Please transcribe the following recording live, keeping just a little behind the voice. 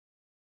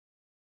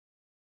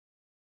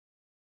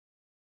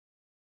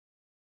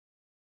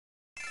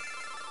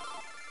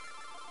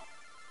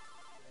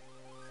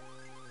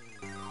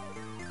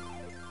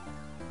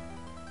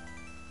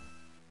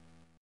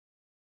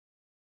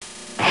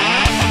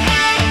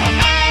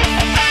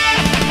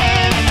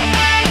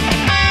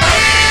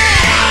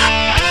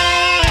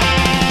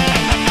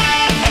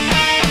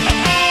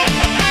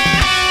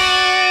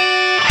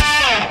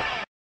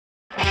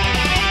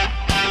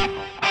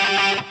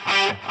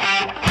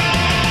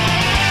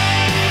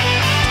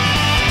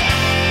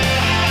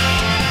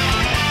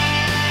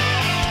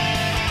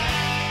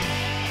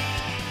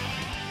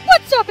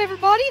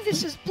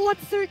This is Blood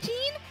 13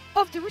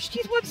 of the Rooster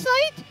Teeth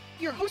website,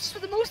 your hostess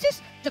with the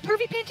mostest, the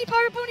pervy panty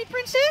pirate pony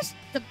princess,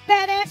 the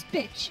badass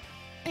bitch.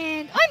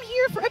 And I'm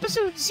here for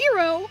episode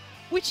 0,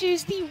 which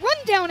is the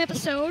rundown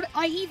episode,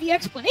 i.e. the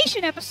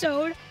explanation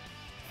episode,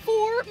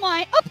 for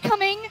my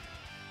upcoming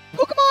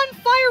Pokemon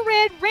Fire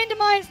Red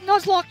Randomized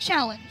Nuzlocke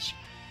Challenge.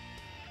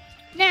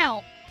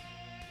 Now,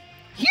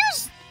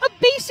 here's a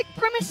basic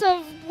premise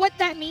of what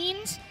that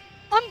means.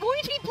 I'm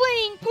going to be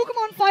playing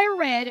Pokemon Fire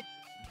Red,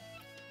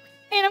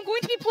 and I'm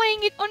going to be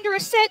playing it under a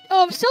set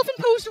of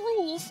self-imposed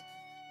rules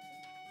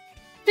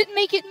that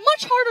make it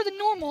much harder than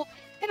normal,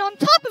 and on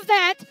top of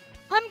that,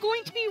 I'm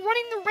going to be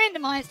running the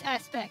randomized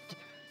aspect,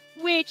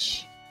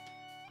 which,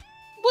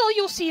 well,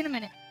 you'll see in a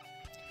minute.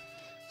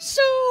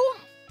 So,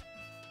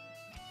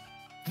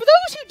 for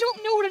those who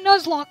don't know what a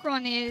Nuzlocke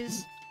run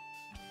is,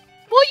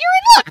 well, you're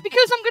in luck,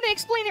 because I'm going to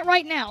explain it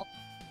right now.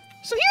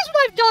 So here's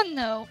what I've done,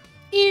 though,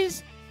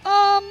 is,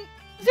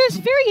 there's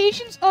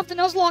variations of the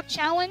Nuzlocke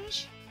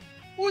Challenge,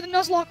 or the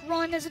Nuzlocke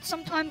Run, as it's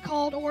sometimes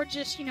called, or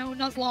just,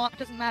 Nuzlocke,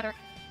 doesn't matter.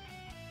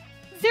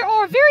 There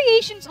are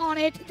variations on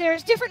it,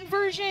 there's different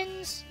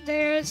versions,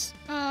 there's,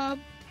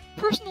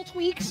 personal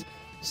tweaks,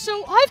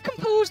 so I've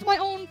composed my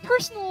own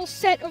personal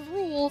set of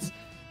rules.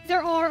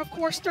 There are, of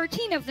course,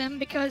 13 of them,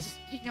 because,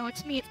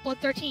 it's me, it's Blood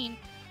 13.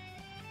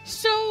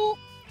 So,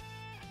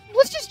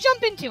 let's just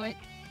jump into it.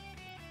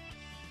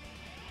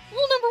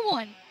 Rule number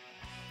 1.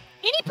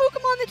 Any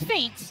Pokemon that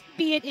faints,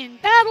 be it in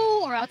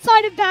battle or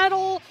outside of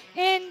battle,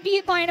 and be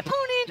it by an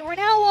opponent or an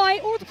ally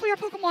or the player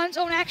Pokemon's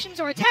own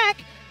actions or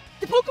attack,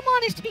 the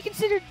Pokemon is to be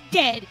considered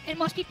dead and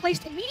must be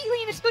placed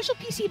immediately in a special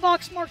PC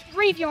box marked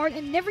Graveyard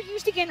and never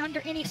used again under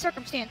any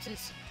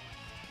circumstances.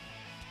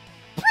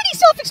 Pretty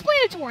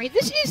self-explanatory.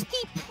 This is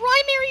the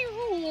primary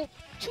rule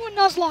to a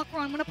Nuzlocke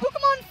run. When a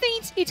Pokemon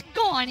faints, it's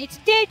gone. It's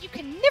dead. You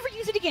can never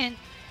use it again.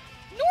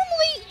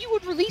 Normally, you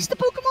would release the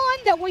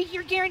Pokemon. That way,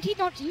 you're guaranteed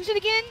not to use it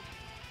again.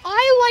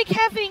 I like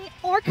having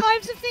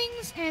archives of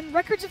things and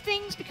records of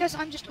things because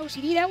I'm just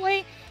OCD that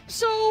way.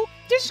 So,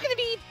 there's going to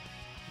be,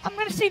 I'm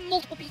going to say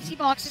multiple PC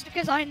boxes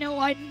because I know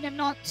I am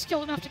not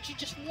skilled enough to choose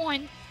just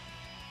one.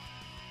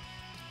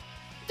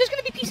 There's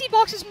going to be PC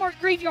boxes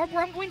marked Graveyard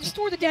where I'm going to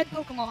store the dead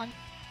Pokemon.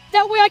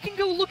 That way I can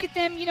go look at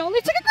them, it's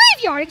like a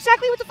graveyard,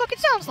 exactly what the fuck it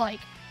sounds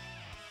like.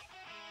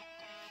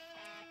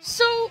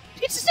 So,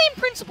 it's the same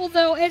principle,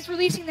 though, as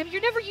releasing them.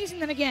 You're never using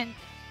them again.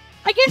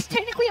 I guess,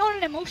 technically, on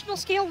an emotional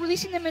scale,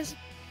 releasing them is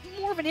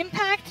more of an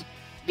impact,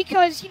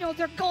 because,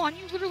 they're gone.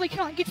 You literally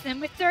cannot get to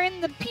them. If they're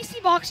in the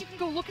PC box, you can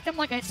go look at them,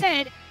 like I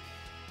said.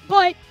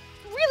 But,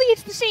 really,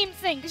 it's the same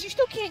thing, because you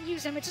still can't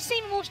use them. It's the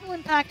same emotional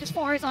impact as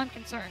far as I'm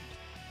concerned.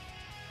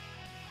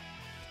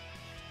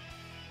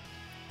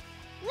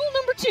 Rule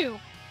number 2.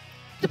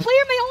 The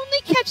player may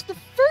only catch the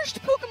first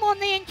Pokemon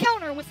they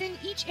encounter within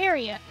each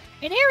area,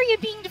 an area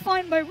being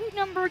defined by route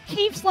number,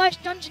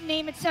 cave/dungeon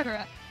name,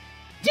 etc.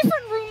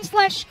 Different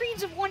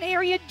rooms/screens of one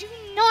area do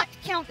not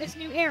count as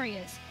new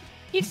areas.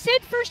 If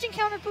said first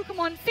encountered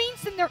Pokemon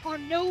faints, then there are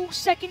no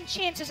second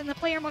chances, and the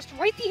player must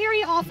write the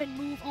area off and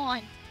move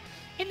on.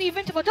 In the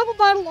event of a double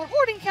battle or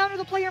horde encounter,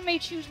 the player may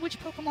choose which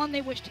Pokemon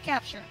they wish to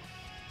capture.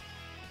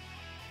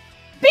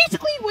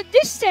 Basically, what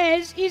this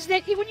says is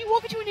that when you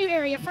walk into a new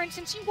area, for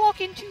instance, you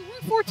walk into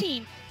Route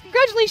 14,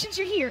 congratulations,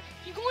 you're here.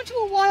 You go into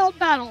a wild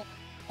battle.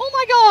 Oh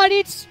my god,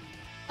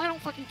 I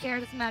don't fucking care,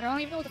 it doesn't matter. I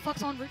don't even know what the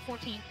fuck's on Route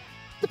 14.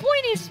 The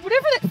point is,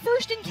 whatever that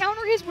first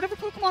encounter is, whatever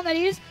Pokemon that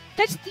is,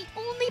 that's the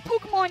only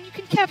Pokemon you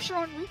can capture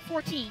on Route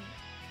 14.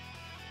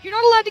 You're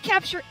not allowed to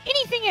capture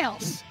anything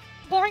else,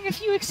 barring a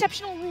few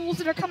exceptional rules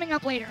that are coming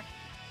up later.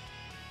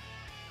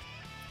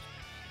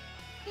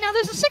 Now,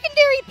 there's a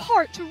secondary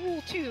part to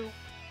Rule 2,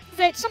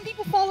 that some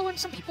people follow and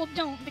some people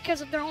don't because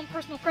of their own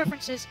personal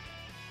preferences.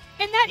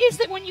 And that is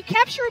that when you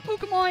capture a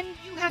Pokemon,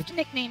 you have to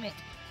nickname it.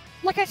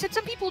 Like I said,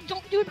 some people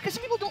don't do it because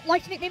some people don't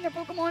like to nickname their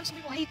Pokemon, some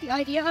people hate the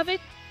idea of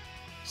it.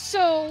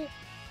 So,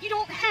 you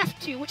don't have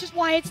to, which is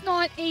why it's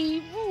not a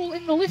rule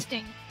in the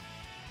listing.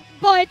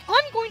 But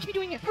I'm going to be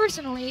doing it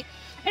personally,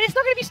 and it's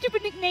not going to be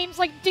stupid nicknames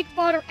like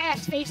Dickbutt or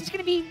Assface, it's going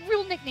to be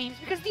real nicknames,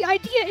 because the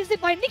idea is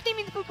that by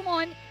nicknaming the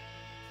Pokemon,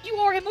 you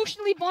are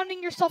emotionally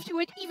bonding yourself to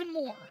it even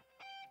more.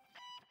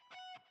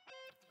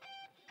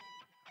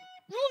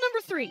 Rule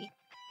number 3.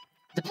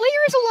 The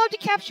player is allowed to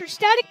capture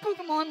static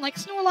Pokemon like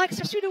Snorlax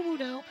or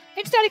Sudowoodo,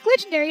 and static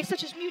legendaries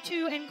such as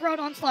Mewtwo and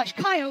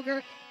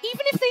Groudon/Kyogre,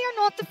 even if they are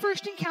not the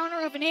first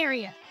encounter of an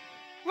area.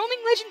 Roaming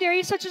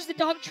legendaries such as the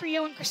Dog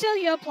Trio and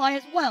Cresselia apply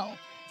as well,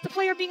 the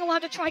player being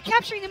allowed to try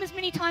capturing them as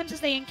many times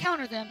as they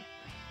encounter them.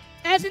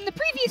 As in the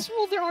previous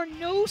rule, there are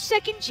no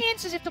second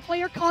chances if the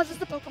player causes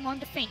the Pokemon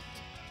to faint.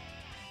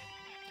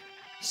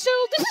 So,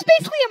 this is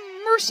basically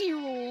a mercy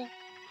rule.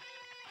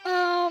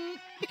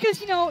 Because,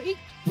 the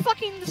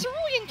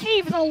Cerulean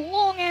Cave is a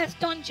long-ass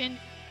dungeon.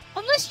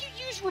 Unless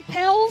you use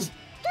repels,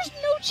 there's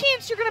no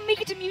chance you're gonna make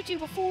it to Mewtwo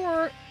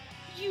before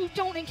you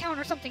don't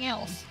encounter something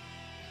else.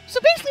 So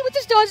basically what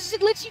this does is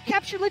it lets you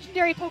capture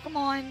legendary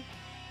Pokemon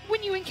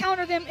when you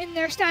encounter them in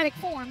their static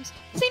forms.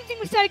 Same thing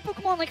with static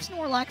Pokemon like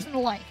Snorlax and the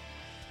like.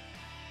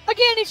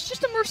 again, it's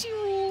just a mercy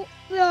rule.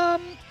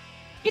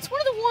 It's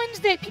one of the ones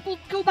that people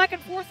go back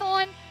and forth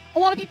on. A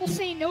lot of people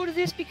say no to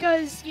this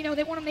because, you know,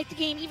 they want to make the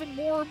game even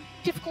more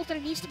difficult than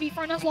it needs to be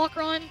for a Nuzlocke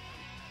run.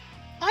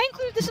 I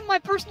included this in my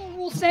personal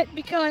rule set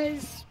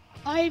because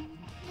I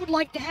would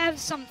like to have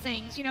some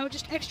things, you know,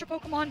 just extra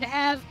Pokemon to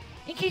have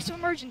in case of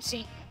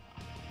emergency.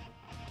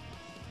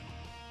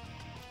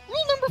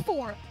 Rule number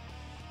 4.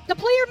 The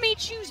player may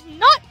choose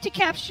not to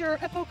capture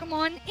a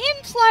Pokemon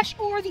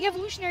and/or the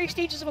evolutionary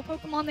stages of a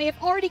Pokemon they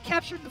have already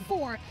captured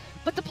before,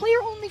 but the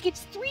player only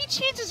gets 3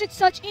 chances at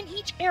such in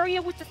each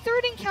area, with the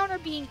third encounter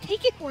being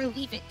take it or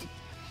leave it.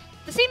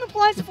 The same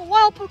applies if a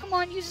wild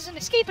Pokemon uses an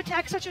escape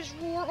attack such as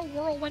Roar or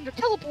Whirlwind or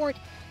Teleport,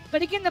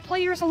 but again the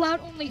player is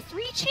allowed only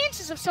 3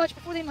 chances of such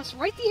before they must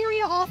write the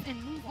area off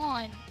and move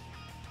on.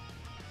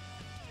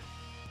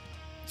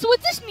 So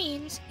what this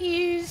means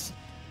is,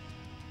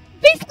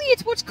 basically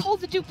it's what's called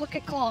the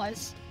duplicate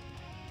clause,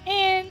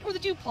 or the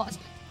dupe clause.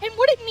 And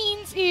what it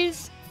means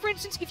is, for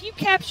instance, if you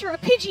capture a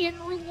Pidgey in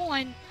Route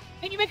 1,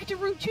 and you make it to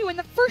Route 2, and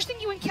the first thing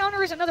you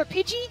encounter is another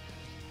Pidgey,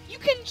 you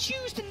can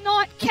choose to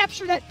not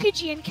capture that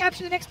Pidgey and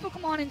capture the next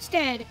Pokemon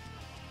instead.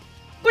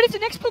 But if the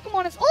next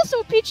Pokemon is also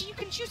a Pidgey, you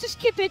can choose to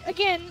skip it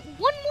again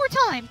one more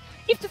time.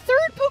 If the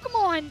third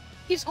Pokemon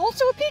is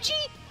also a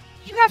Pidgey,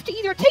 you have to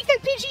either take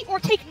that Pidgey or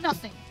take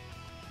nothing.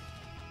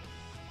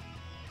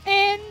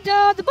 And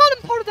the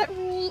bottom part of that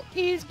rule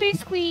is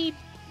basically,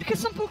 because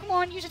some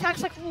Pokemon use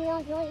attacks like Roar,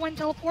 Whirlwind,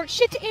 Teleport,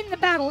 shit to end the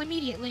battle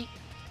immediately.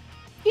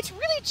 It's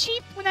really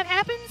cheap when that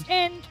happens,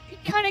 and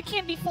it kind of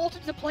can't be faulted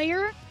to the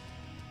player.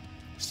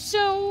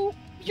 So,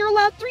 you're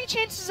allowed 3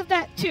 chances of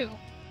that too.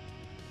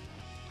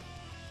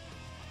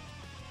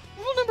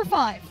 Rule number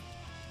 5.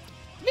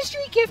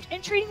 Mystery gift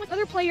and trading with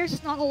other players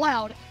is not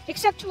allowed,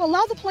 except to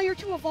allow the player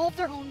to evolve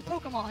their own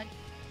Pokemon.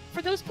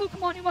 For those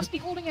Pokemon who must be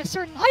holding a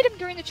certain item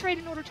during the trade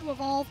in order to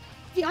evolve,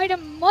 the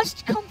item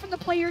must come from the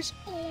player's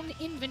own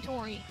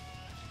inventory.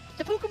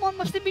 The Pokemon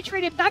must then be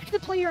traded back to the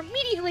player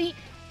immediately.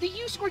 The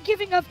use or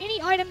giving of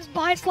any items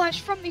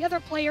by/from the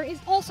other player is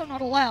also not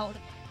allowed.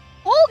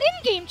 All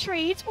in-game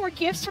trades or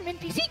gifts from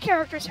NPC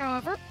characters,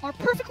 however, are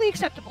perfectly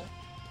acceptable.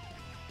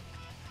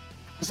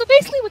 So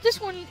basically what this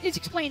one is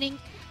explaining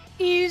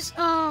is,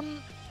 I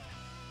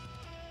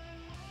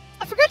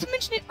forgot to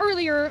mention it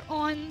earlier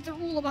on the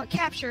rule about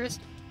captures.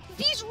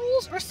 These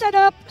rules are set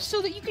up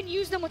so that you can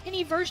use them with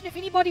any version if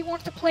anybody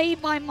wants to play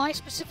by my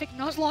specific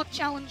Nuzlocke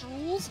challenge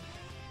rules.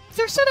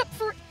 They're set up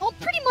for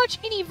pretty much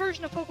any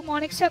version of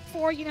Pokemon except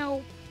for, you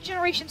know,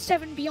 Generation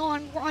 7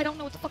 beyond, where I don't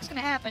know what the fuck's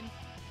gonna happen.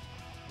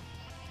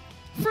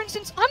 For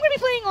instance, I'm gonna be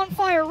playing on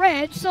Fire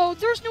Red, so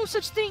there's no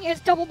such thing as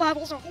double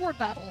battles or horde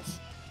battles.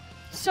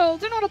 So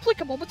they're not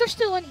applicable, but they're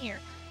still in here.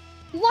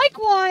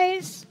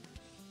 Likewise,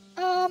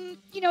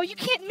 you know, you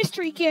can't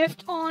mystery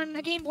gift on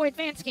a Game Boy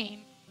Advance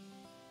game.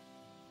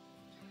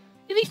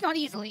 At least not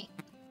easily.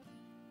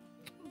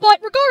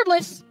 But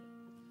regardless,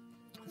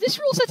 this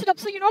rule sets it up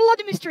so you're not allowed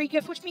to mystery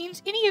gift, which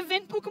means any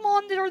event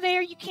Pokemon that are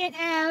there you can't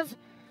have,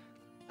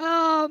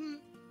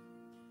 and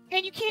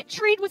you can't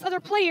trade with other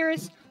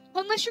players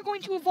unless you're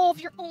going to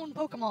evolve your own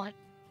Pokemon.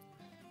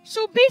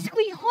 So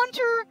basically,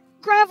 Haunter,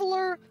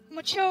 Graveler,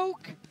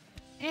 Machoke,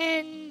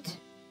 and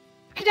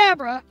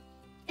Kadabra,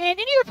 and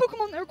any other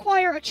Pokemon that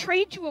require a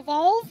trade to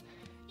evolve,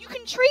 you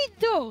can trade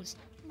those.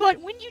 But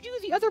when you do,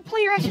 the other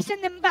player has to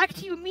send them back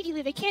to you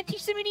immediately. They can't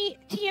teach them any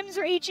TMs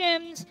or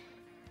HMs.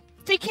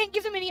 They can't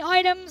give them any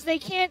items. They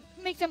can't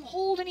make them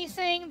hold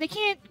anything. They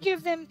can't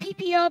give them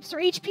PP ups or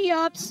HP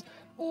ups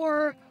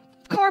or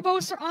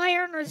Carbos or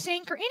Iron or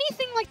Zinc or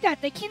anything like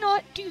that. They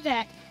cannot do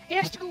that. It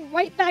has to go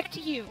right back to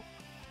you.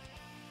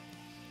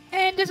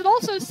 And as it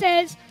also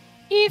says,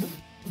 if,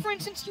 for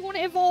instance, you want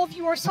to evolve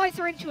your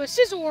Scyther into a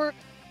Scizor,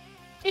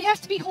 it has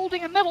to be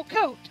holding a metal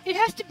coat. It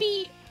has to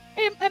be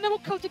a metal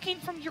coat that came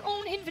from your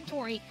own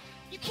inventory.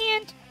 You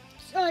can't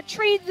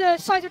trade the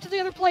Scyther to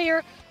the other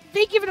player,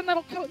 they give it a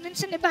metal coat and then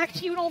send it back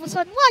to you, and all of a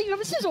sudden, wow, you have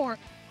a Scizor.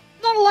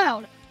 Not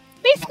allowed.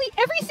 Basically,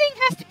 everything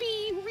has to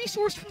be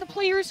resourced from the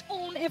player's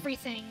own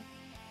everything.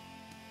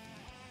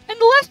 And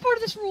the last part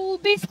of this rule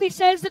basically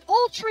says that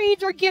all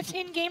trades or gifts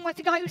in-game, like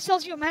the guy who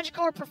sells you a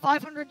Magikarp for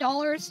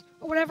 $500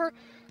 or whatever,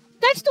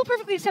 that's still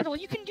perfectly acceptable.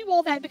 You can do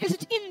all that because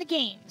it's in the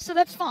game, so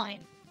that's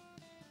fine.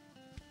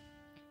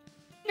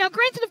 Now,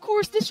 granted, of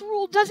course, this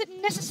rule doesn't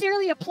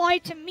necessarily apply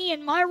to me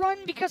in my run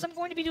because I'm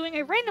going to be doing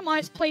a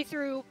randomized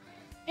playthrough,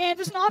 and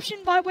there's an option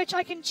by which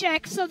I can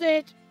check so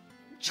that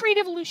trade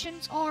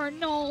evolutions are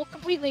null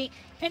completely,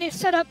 and it's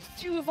set up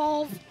to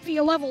evolve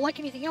via level like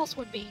anything else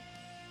would be.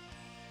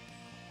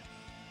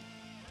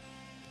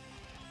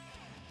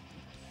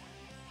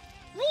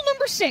 Rule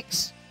number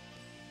 6.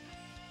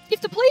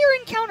 If the player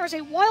encounters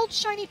a wild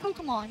shiny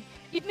Pokemon,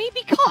 it may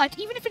be caught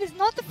even if it is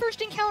not the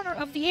first encounter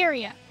of the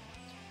area.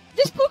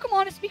 This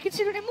Pokemon is to be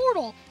considered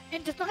immortal,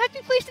 and does not have to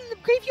be placed in the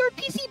graveyard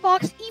PC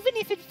box even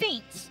if it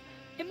faints.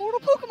 Immortal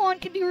Pokemon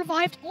can be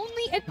revived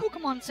only at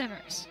Pokemon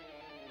Centers.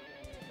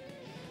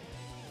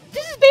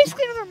 This is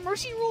basically another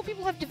mercy rule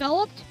people have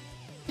developed,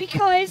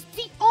 because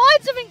the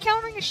odds of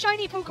encountering a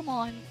shiny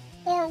Pokemon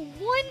are 1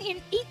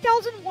 in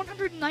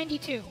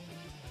 8,192.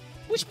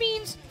 Which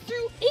means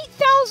through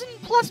 8,000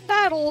 plus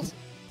battles,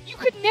 you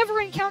could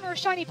never encounter a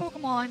shiny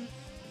Pokemon.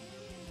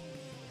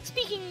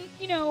 Speaking,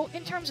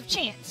 in terms of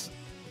chance.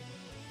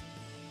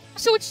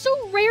 So it's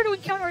so rare to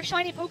encounter a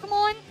shiny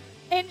Pokemon,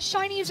 and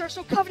shinies are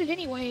so coveted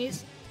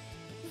anyways,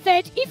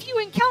 that if you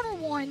encounter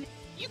one,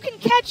 you can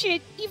catch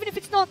it even if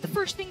it's not the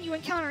first thing you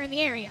encounter in the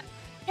area.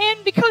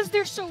 And because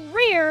they're so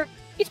rare,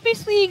 it's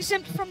basically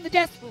exempt from the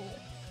death rule.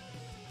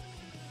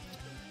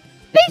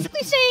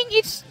 Basically saying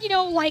it's,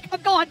 like a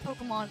god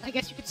Pokemon, I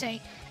guess you could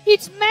say.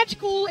 It's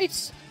magical,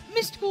 it's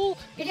mystical,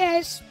 it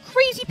has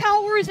crazy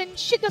powers, and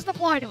shit doesn't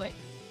apply to it.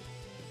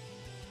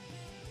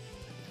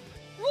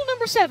 Rule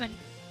number 7.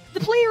 The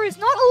player is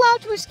not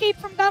allowed to escape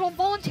from battle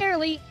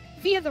voluntarily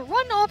via the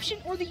run option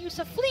or the use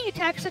of fleeing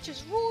attacks such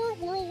as Roar,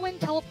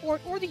 Whirlwind,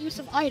 Teleport, or the use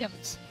of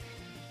items.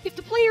 If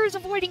the player is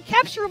avoiding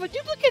capture of a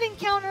duplicate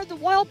encounter, the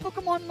wild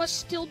Pokemon must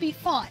still be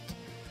fought.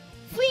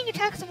 Fleeing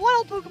attacks of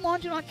wild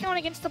Pokemon do not count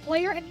against the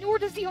player, and nor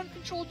does the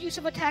uncontrolled use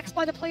of attacks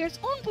by the player's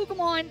own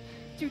Pokemon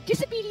through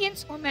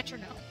disobedience or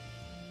metronome.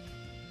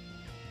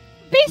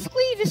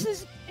 Basically, this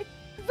is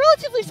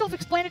relatively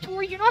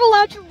self-explanatory. You're not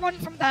allowed to run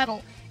from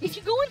battle. If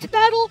you go into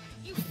battle,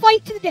 you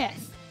fight to the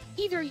death.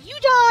 Either you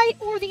die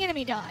or the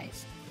enemy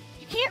dies.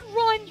 You can't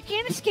run, you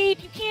can't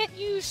escape, you can't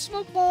use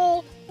Smoke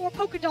Ball or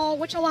Pokédoll,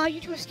 which allow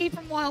you to escape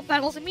from wild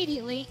battles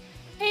immediately,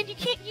 and you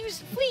can't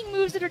use fleeing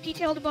moves that are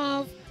detailed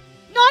above.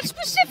 Not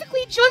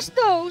specifically just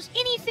those,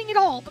 anything at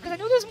all, because I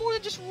know there's more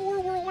than just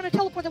Roar, Whirlwind, and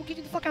Teleport that will get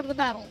you the fuck out of the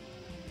battle.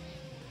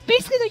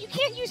 Basically, though, you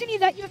can't use any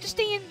of that, you have to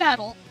stay in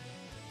battle.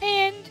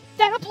 And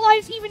that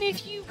applies even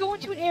if you go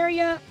into an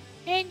area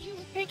and you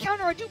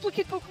encounter a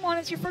duplicate Pokemon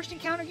as your first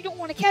encounter, you don't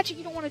want to catch it,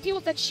 you don't want to deal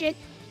with that shit,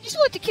 you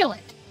still have to kill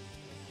it.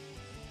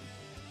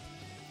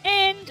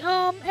 And,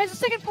 as the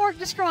second part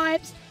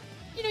describes,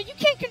 you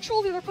can't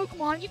control the other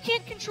Pokemon, you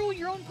can't control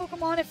your own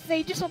Pokemon if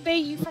they disobey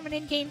you from an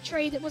in-game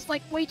trade that was,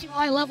 like, way too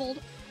high-leveled.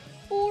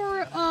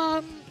 Or,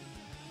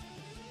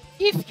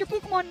 if your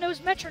Pokemon knows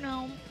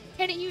Metronome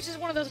and it uses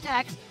one of those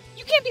attacks,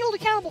 you can't be held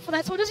accountable for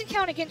that, so it doesn't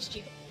count against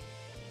you.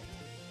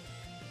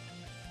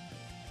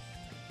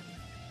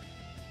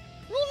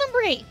 Rule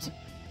number 8.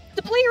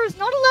 The player is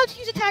not allowed to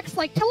use attacks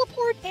like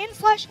Teleport and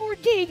or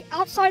Dig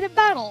outside of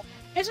battle,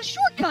 as a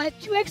shortcut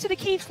to exit a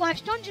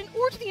cave/dungeon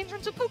or to the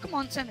entrance of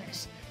Pokemon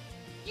centers.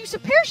 Use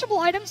of perishable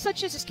items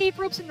such as escape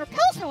ropes and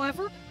repels,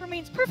 however,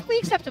 remains perfectly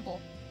acceptable.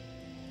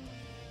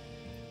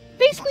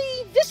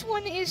 Basically, this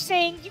one is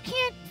saying you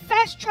can't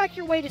fast-track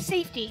your way to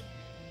safety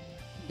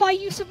by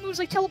use of moves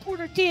like Teleport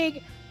or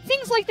Dig,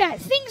 things like that.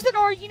 Things that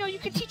are, you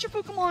can teach your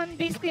Pokemon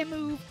basically a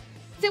move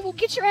that will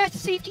get your ass to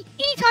safety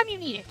anytime you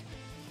need it.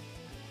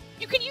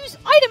 You can use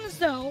items,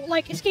 though,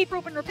 like Escape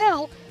Rope and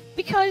Repel,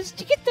 because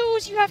to get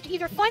those, you have to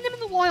either find them in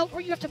the wild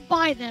or you have to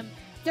buy them.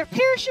 They're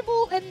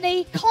perishable, and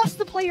they cost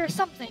the player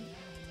something.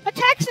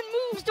 Attacks and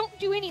moves don't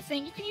do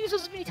anything. You can use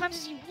those as many times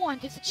as you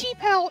want. It's a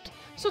cheap out,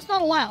 so it's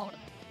not allowed.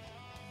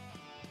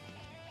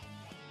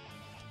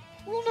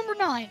 Rule number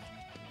 9.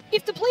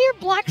 If the player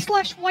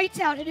black/whites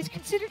out, it is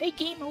considered a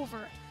game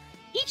over.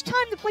 Each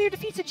time the player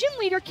defeats a gym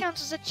leader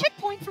counts as a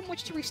checkpoint from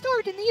which to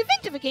restart in the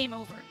event of a game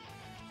over.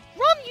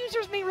 ROM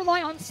users may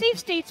rely on save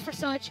states for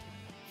such.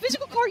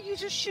 Physical cart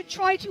users should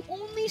try to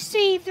only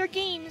save their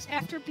games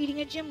after beating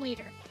a gym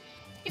leader.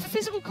 If a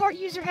physical cart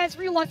user has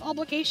real-life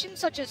obligations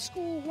such as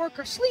school, work,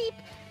 or sleep,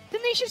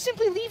 then they should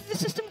simply leave the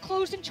system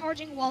closed and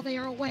charging while they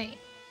are away.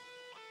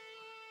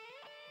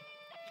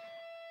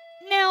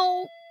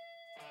 Now,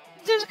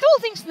 there's a couple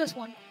things to this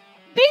one.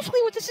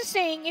 Basically what this is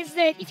saying is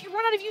that if you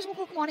run out of usable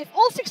Pokemon, if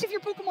all 6 of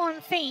your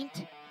Pokemon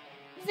faint,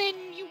 then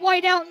you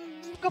white out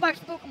and go back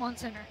to the Pokemon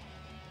Center.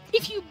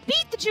 If you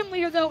beat the gym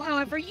leader, though,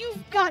 however,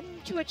 you've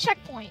gotten to a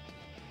checkpoint.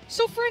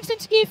 So, for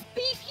instance, if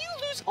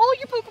you lose all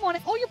your Pokemon,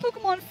 if all your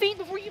Pokemon faint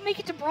before you make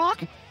it to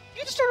Brock, you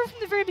have to start over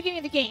from the very beginning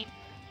of the game.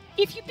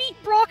 If you beat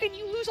Brock and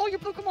you lose all your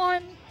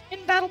Pokemon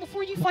in battle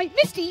before you fight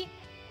Misty,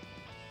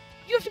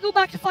 you have to go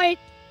back to fight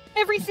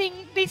everything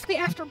basically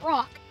after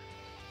Brock.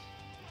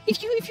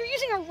 If you're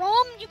using a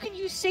ROM, you can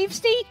use save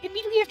state.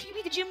 Immediately after you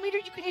beat the gym leader,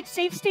 you can hit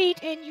save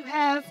state and you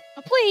have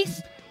a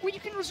place where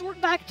you can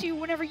resort back to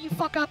whenever you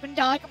fuck up and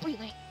die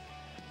completely.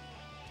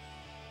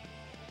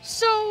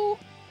 So,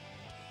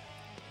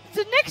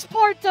 the next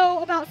part,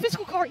 though, about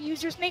physical cart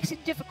users makes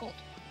it difficult.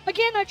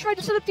 Again, I tried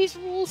to set up these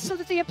rules so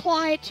that they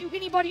apply to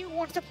anybody who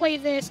wants to play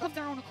this of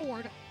their own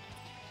accord.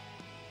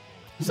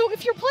 So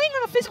if you're playing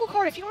on a physical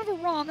cart, if you don't have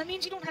a ROM, that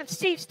means you don't have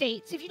save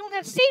states. If you don't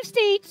have save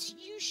states,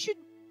 you should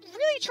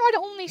really try to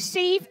only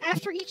save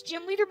after each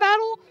gym leader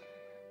battle.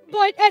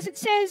 But as it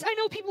says, I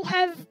know people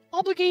have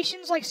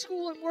obligations like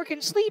school and work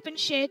and sleep and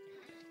shit.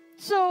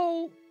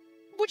 So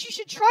what you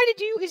should try to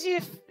do is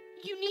if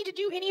you need to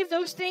do any of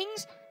those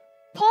things,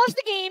 pause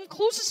the game,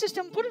 close the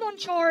system, put it on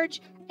charge,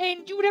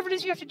 and do whatever it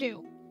is you have to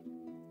do.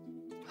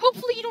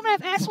 Hopefully you don't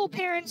have asshole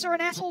parents or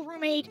an asshole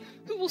roommate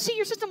who will see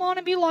your system on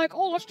and be like,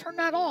 oh, let's turn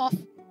that off.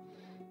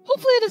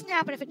 Hopefully that doesn't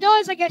happen. If it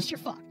does, I guess you're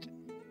fucked.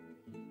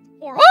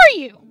 Or are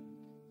you?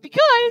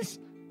 Because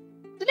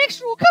the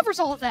next rule covers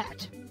all of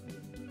that.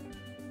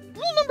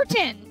 Rule number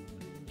 10.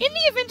 In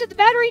the event of the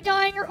battery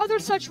dying or other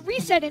such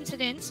reset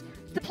incidents,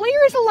 the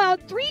player is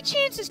allowed 3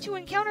 chances to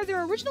encounter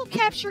their original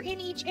capture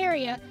in each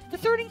area, the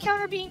third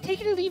encounter being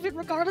take it or leave it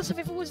regardless of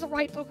if it was the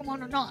right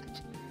Pokemon or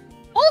not.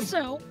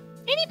 Also,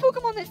 any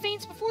Pokemon that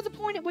faints before the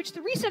point at which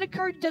the reset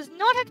occurred does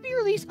not have to be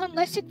released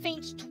unless it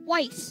faints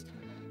twice.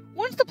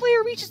 Once the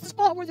player reaches the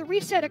spot where the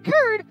reset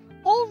occurred,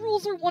 all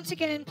rules are once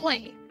again in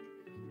play.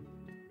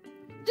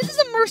 This is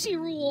a mercy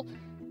rule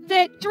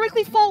that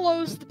directly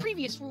follows the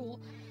previous rule.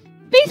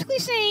 Basically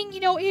saying,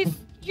 if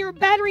your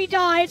battery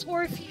dies,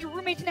 or if your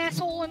roommate's an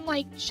asshole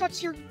and,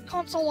 shuts your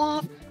console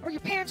off, or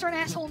your parents are an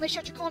asshole and they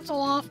shut your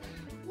console off,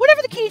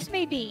 whatever the case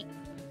may be.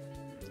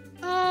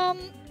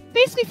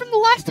 Basically, from the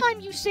last time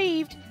you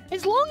saved,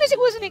 as long as it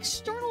was an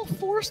external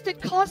force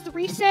that caused the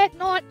reset,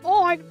 not,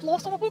 oh, I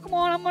lost all my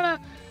Pokemon, I'm gonna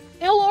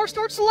LR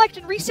start select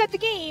and reset the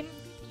game,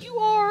 you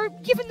are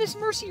given this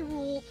mercy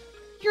rule.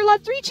 You're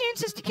allowed 3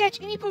 chances to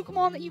catch any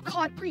Pokemon that you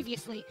caught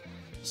previously.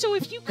 So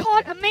if you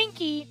caught a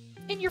Mankey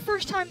in your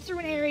first time through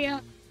an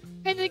area,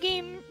 and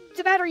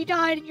the battery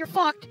died and you're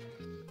fucked,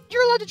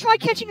 you're allowed to try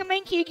catching a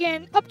Mankey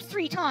again up to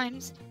 3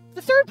 times.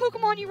 The third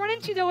Pokemon you run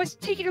into, though, is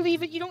take it or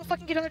leave it. You don't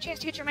fucking get another chance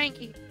to get your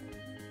Mankey.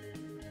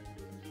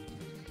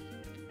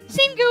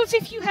 Same goes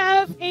if you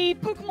have a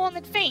Pokemon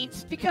that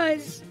faints,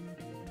 because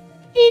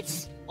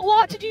it's a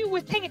lot to do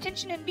with paying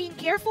attention and being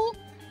careful,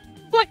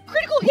 but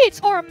critical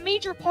hits are a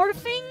major part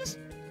of things,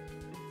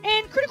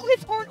 and critical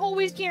hits aren't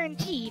always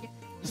guaranteed.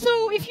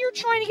 So if you're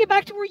trying to get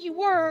back to where you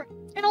were,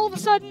 and all of a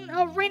sudden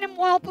a random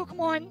wild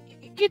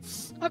Pokemon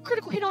gets a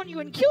critical hit on you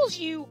and kills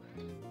you,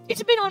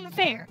 it's a bit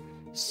unfair.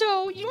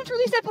 So you don't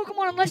release that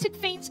Pokemon unless it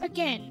faints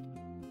again.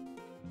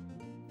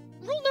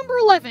 Rule number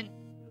 11.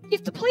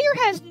 If the player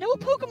has no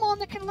Pokemon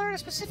that can learn a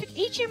specific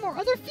HM or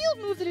other field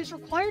move that is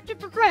required to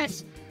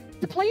progress,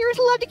 the player is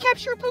allowed to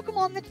capture a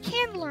Pokemon that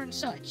can learn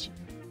such.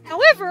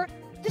 However,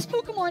 this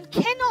Pokemon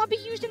cannot be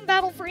used in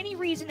battle for any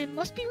reason and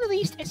must be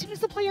released as soon as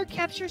the player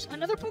captures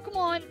another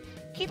Pokemon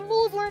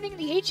capable of learning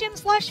the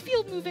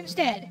HM/field move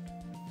instead.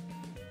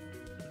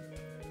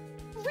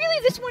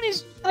 Really, this one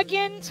is,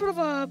 again, sort of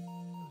a... I wouldn't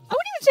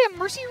even say a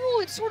mercy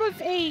rule, it's sort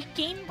of a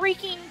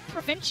game-breaking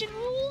prevention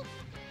rule.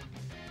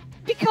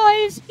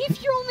 Because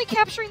if you're only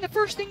capturing the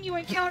first thing you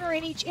encounter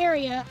in each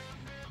area,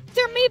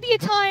 there may be a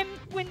time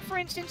when, for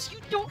instance, you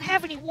don't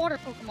have any water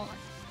Pokemon.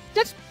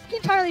 That's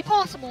entirely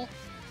possible.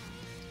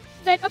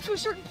 That up to a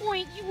certain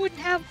point, you wouldn't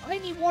have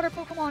any water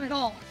Pokemon at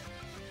all.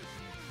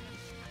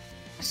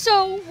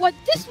 So, what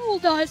this rule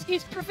does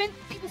is prevent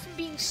people from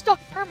being stuck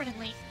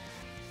permanently.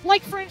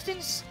 Like, for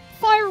instance,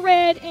 Fire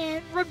Red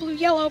and Red Blue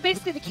Yellow,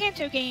 basically the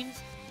Kanto games.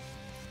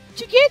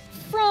 To get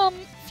from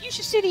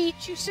Fuchsia City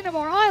to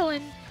Cinnabar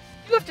Island,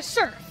 you have to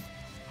surf.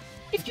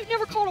 If you've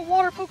never caught a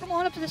water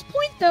Pokemon up to this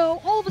point,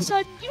 though, all of a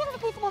sudden, you don't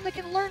have a Pokemon that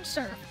can learn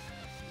surf.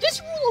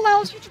 This rule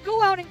allows you to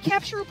go out and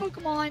capture a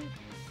Pokemon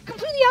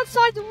completely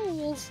outside the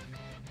rules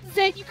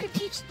that you can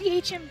teach the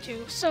HM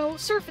to. So,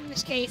 surf in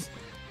this case.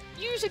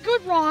 Use a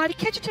good rod,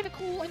 catch a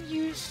Tentacool, and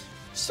use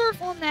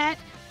surf on that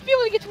to be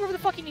able to get to wherever the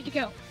fuck you need to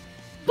go.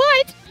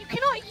 But, you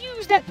cannot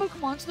use that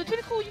Pokemon, so the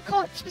Tentacool you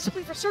caught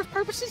specifically for surf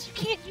purposes, you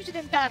can't use it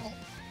in battle.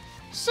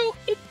 So,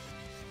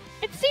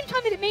 at the same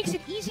time that it makes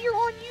it easier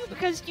on you,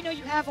 because, you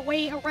have a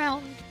way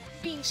around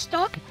being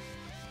stuck,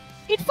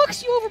 it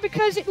fucks you over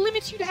because it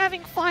limits you to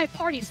having 5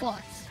 party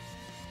slots.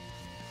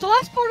 The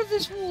last part of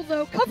this rule,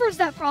 though, covers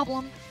that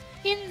problem,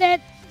 in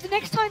that the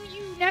next time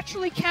you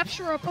naturally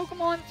capture a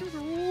Pokemon through the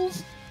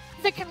rules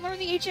that can learn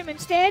the HM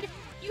instead,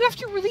 you have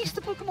to release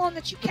the Pokemon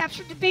that you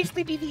captured to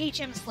basically be the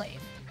HM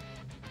slave.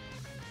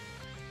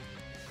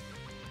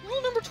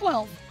 Rule number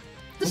 12.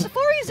 The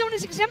Safari Zone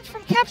is exempt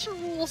from capture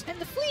rules and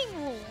the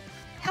fleeing rule.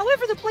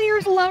 However, the player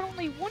is allowed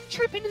only 1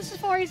 trip into the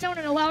Safari Zone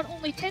and allowed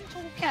only 10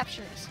 total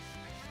captures.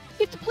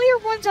 If the player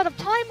runs out of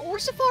time or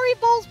Safari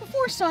balls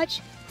before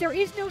such, there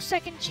is no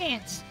second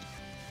chance.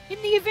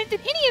 In the event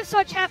that any of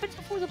such happens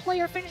before the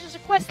player finishes a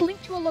quest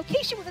linked to a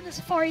location within the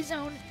Safari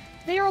Zone,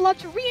 they are allowed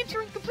to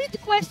re-enter and complete the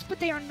quest, but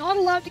they are not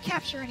allowed to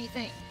capture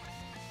anything.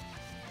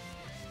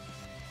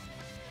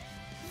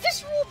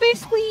 This rule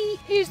basically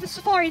is the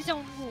Safari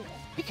Zone rule,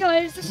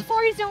 because the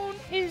Safari Zone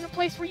is a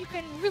place where you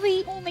can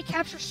really only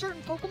capture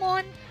certain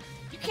Pokemon.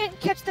 You can't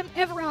catch them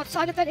ever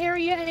outside of that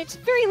area, and it's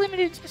very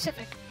limited and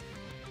specific.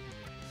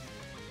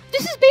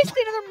 This is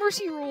basically another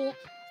mercy rule,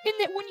 in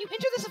that when you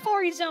enter the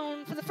Safari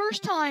Zone for the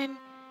first time,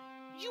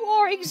 you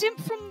are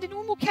exempt from the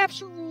normal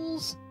capture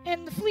rules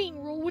and the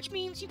fleeing rule, which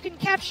means you can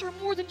capture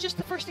more than just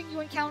the first thing you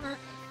encounter,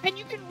 and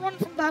you can run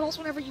from battles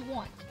whenever you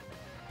want.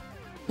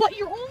 But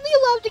you're only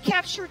allowed to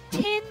capture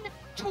 10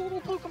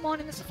 total Pokemon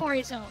in the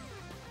Safari Zone.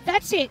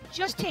 That's it,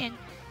 just 10.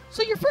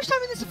 So your first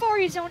time in the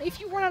Safari Zone, if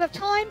you run out of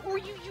time, or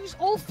you use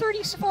all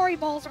 30 Safari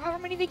Balls, or however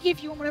many they give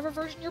you in whatever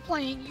version you're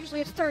playing,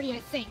 usually it's 30, I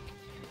think.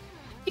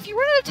 If you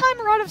run out of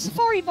time or out of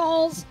Safari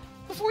Balls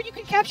before you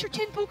can capture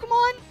 10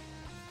 Pokemon,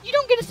 you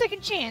don't get a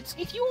second chance.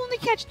 If you only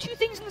catch 2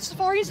 things in the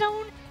Safari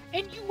Zone,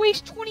 and you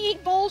waste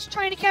 28 balls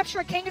trying to capture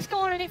a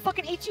Kangaskhan and it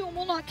fucking hates you and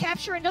will not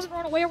capture and doesn't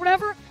run away or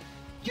whatever,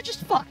 you're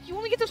just fucked. You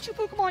only get those 2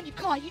 Pokemon you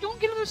caught. You don't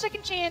get another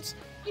second chance.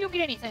 You don't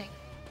get anything.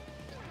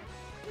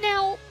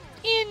 Now,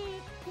 in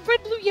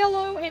Red, Blue,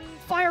 Yellow, and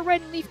Fire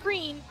Red and Leaf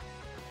Green,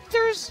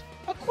 there's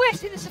a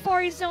quest in the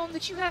Safari Zone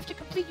that you have to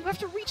complete. You have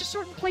to reach a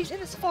certain place in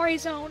the Safari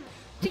Zone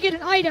to get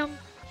an item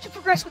to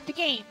progress with the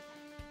game.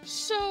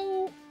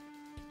 So,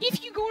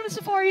 if you go in the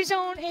Safari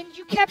Zone and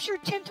you capture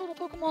 10 total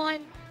Pokemon,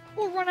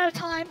 or run out of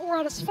time, or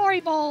out of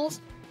Safari Balls,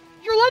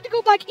 you're allowed to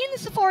go back in the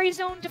Safari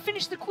Zone to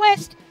finish the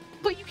quest,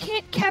 but you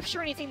can't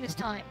capture anything this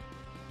time.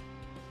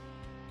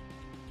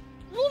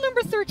 Rule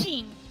number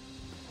 13.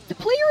 The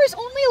player is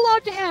only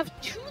allowed to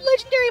have 2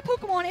 legendary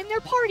Pokemon in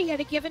their party at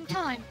a given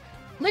time.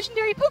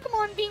 Legendary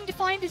Pokemon being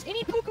defined as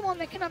any Pokemon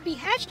that cannot be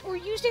hatched or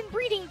used in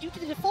breeding due to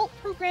the default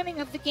programming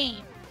of the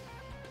game.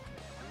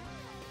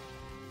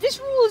 This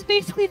rule is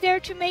basically there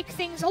to make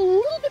things a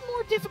little bit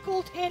more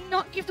difficult and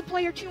not give the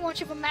player too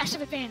much of a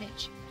massive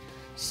advantage.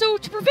 So,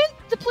 to prevent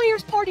the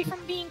player's party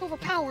from being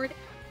overpowered,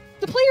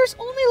 the player is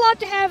only allowed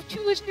to have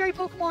 2 legendary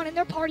Pokemon in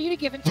their party at a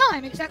given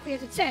time, exactly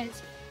as it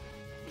says.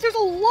 There's a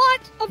lot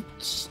of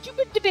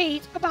stupid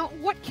debate about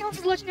what counts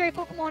as legendary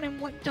Pokemon and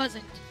what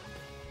doesn't.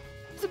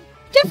 The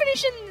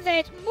definition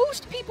that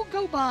most people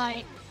go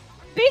by,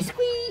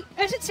 basically,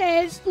 as it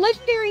says,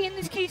 legendary in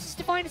this case is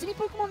defined as any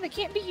Pokemon that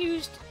can't be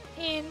used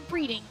in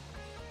breeding.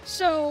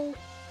 So,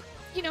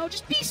 you know,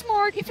 just be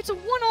smart. If it's a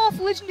one-off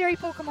legendary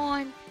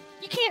Pokemon,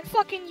 you can't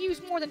fucking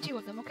use more than 2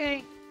 of them,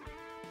 okay?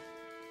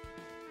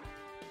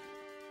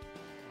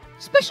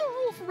 Special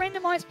rule for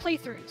randomized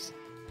playthroughs.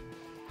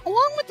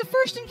 Along with the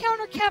first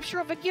encounter capture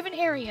of a given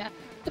area,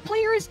 the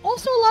player is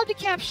also allowed to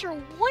capture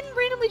 1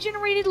 randomly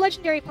generated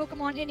legendary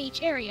Pokemon in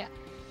each area.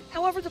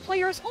 However, the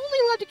player is only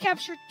allowed to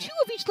capture 2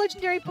 of each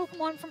legendary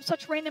Pokemon from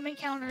such random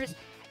encounters,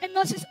 and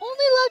thus is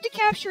only allowed to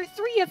capture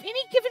 3 of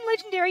any given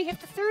legendary if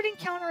the 3rd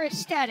encounter is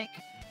static.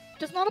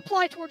 Does not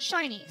apply towards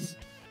shinies.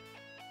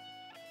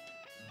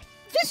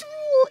 This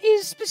rule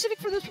is specific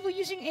for those people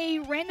using a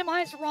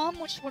randomized ROM,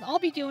 which is what I'll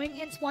be doing,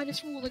 hence why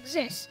this rule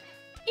exists.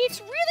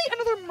 It's really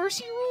another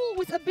mercy rule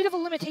with a bit of a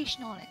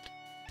limitation on it.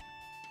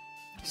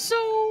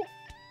 So,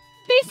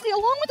 basically,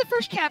 along with the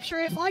first capture,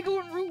 if I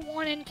go in Route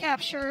 1 and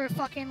capture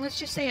fucking, let's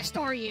just say a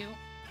Staryu,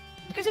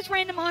 because it's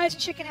randomized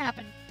and shit can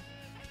happen,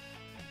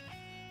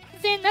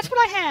 then that's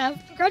what I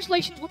have.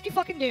 Congratulations,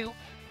 whoop-de-fucking-do.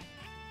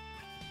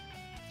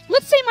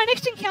 Let's say my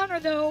next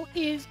encounter, though,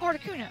 is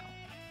Articuno.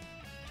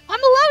 I'm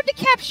allowed to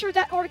capture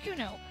that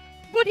Articuno,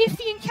 but if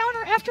the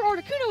encounter after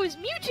Articuno is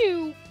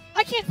Mewtwo,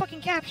 I can't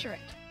fucking capture it.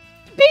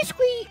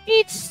 Basically,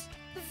 it's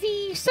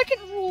the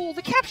second rule,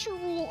 the capture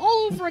rule,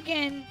 all over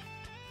again,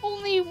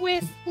 only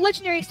with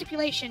legendary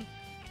stipulation.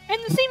 And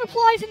the same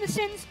applies in the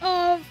sense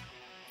of,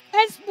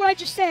 as what I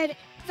just said,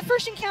 the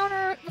first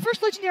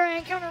legendary I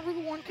encounter in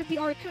Route 1 could be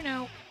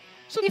Articuno.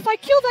 So if I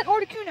kill that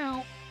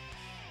Articuno,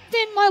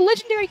 then my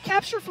legendary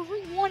capture for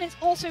Route 1 is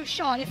also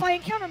shot. If I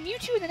encounter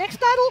Mewtwo in the next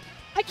battle,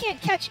 I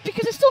can't catch it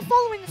because it's still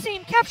following the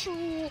same capture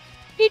rule,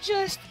 it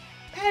just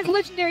has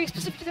legendary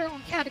specific to their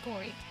own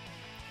category.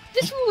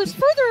 This rule is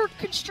further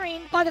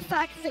constrained by the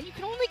fact that you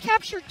can only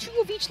capture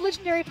 2 of each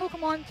legendary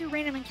Pokemon through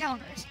random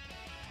encounters.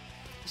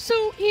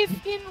 So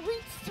if in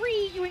Route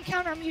 3 you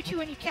encounter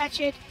Mewtwo and you catch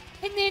it,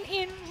 and then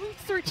in Route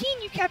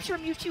 13 you capture a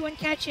Mewtwo and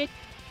catch it,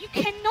 you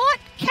cannot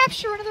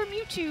capture another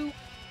Mewtwo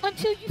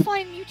until you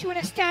find Mewtwo in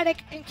a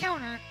static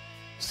encounter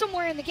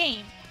somewhere in the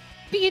game.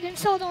 Be it in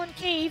Celadon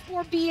Cave,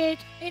 or be it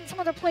in some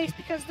other place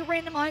because the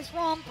randomized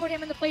ROM put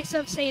him in the place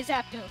of, say,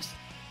 Zapdos.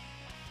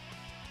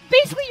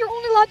 Basically, you're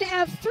only allowed to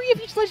have 3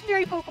 of each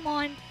legendary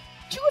Pokemon.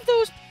 2 of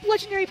those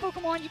legendary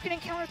Pokemon you can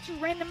encounter through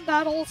random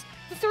battles.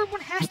 The 3rd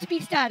one has to be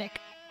static.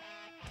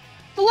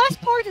 The last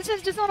part that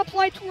says does not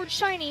apply towards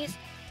shinies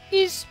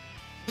is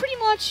pretty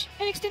much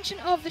an extension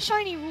of the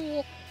shiny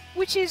rule,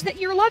 which is that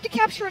you're allowed to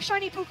capture a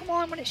shiny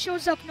Pokemon when it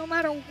shows up no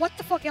matter what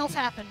the fuck else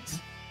happens.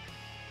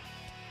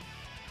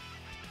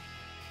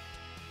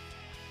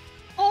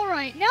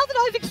 Alright, now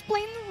that I've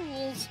explained the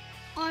rules,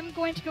 I'm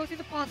going to go through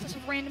the process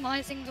of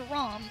randomizing the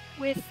ROM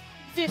with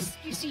this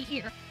you see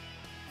here.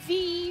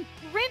 The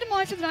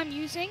randomizer that I'm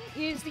using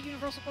is the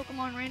Universal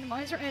Pokemon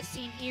Randomizer, as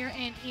seen here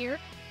and here,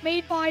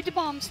 made by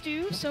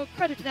DeBombstew, so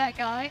credit to that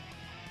guy.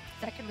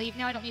 That can leave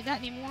now, I don't need that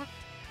anymore.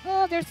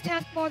 Oh, there's the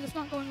taskbar that's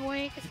not going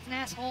away because it's an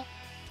asshole.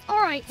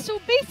 Alright, so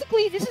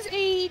basically this is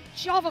a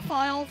Java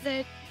file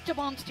that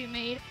DeBombstew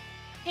made,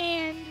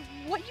 and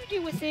what you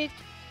do with it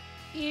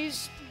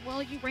is,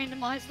 well, you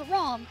randomize the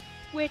ROM,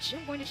 which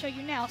I'm going to show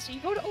you now. So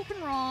you go to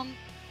Open ROM,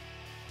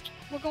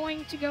 we're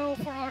going to go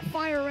for our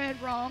Fire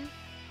Red ROM.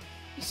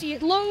 You see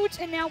it loads,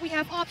 and now we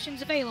have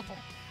options available.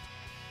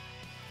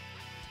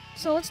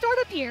 So let's start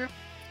up here.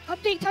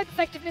 Update type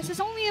effectiveness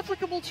is only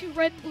applicable to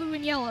red, blue,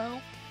 and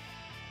yellow.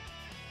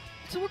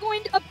 So we're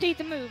going to update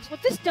the moves.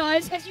 What this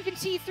does, as you can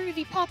see through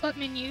the pop-up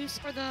menus,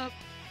 or the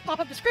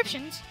pop-up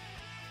descriptions,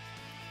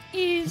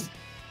 is...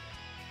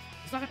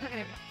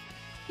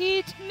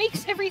 It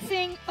makes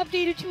everything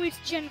updated to its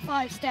Gen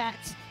 5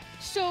 stats.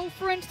 So,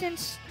 for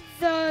instance,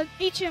 the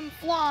HM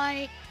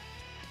Fly,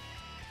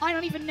 I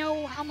don't even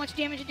know how much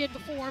damage it did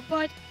before,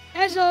 but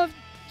as of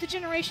the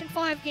Generation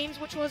 5 games,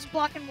 which was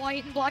Black and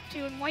White and Black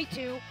 2 and White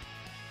 2,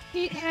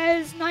 it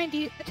has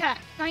 90 attack,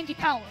 90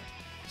 power.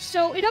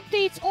 So it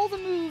updates all the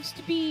moves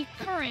to be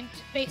current,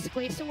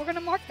 basically. So we're going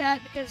to mark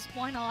that because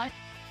why not?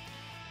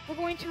 We're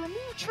going to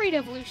remove trait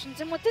evolutions,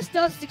 and what this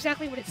does is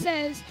exactly what it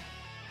says.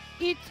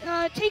 It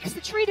takes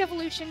the trait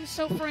evolutions,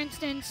 so for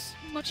instance,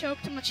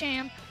 Machoke to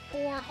Machamp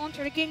or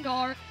Haunter to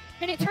Gengar,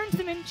 and it turns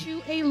them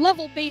into a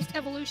level-based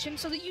evolution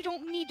so that you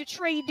don't need to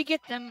trade to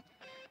get them.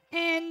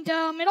 And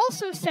it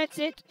also sets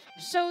it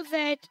so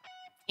that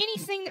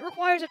anything that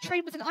requires a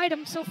trade with an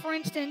item, so for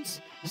instance,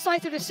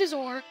 Scyther to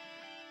Scizor,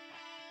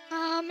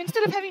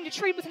 instead of having to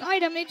trade with an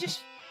item, it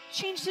just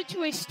changed it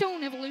to a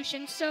stone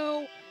evolution.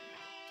 So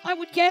I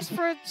would guess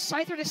for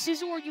Scyther to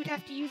Scizor, you'd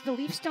have to use the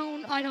Leaf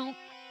Stone. I don't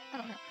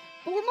know.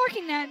 But we're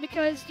marking that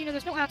because, you know,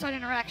 there's no outside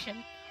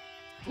interaction.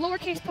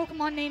 Lowercase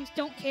Pokemon names,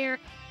 don't care.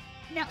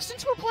 Now,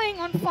 since we're playing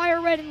on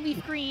Fire Red and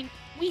Leaf Green,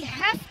 we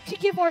have to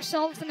give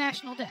ourselves the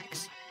National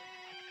Dex.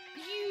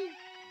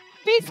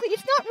 Basically,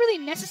 it's not really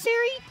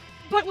necessary,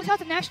 but without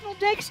the National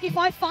Dex, if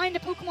I find a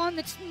Pokemon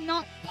that's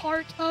not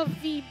part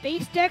of the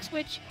base Dex,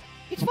 which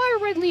it's Fire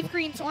Red, Leaf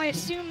Green, so I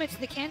assume it's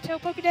the Kanto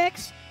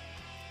Pokedex.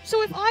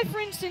 So if I, for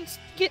instance,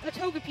 get a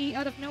Togepi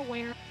out of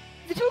nowhere,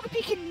 the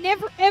Togepi can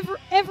never, ever,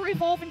 ever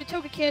evolve into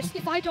Togekiss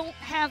if I don't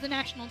have the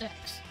National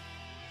Dex.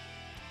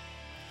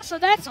 So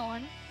that's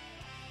on.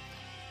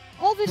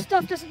 All this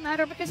stuff doesn't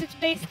matter because it's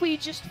basically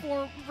just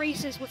for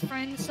races with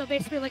friends. So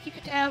basically, like, you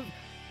could have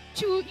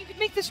you could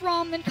make this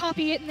ROM, then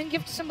copy it, and then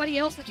give it to somebody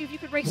else. The two of you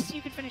could race so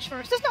you could finish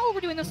first. That's not what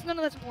we're doing, none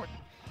of that's important.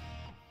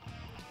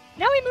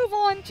 Now we move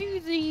on to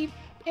the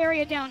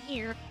area down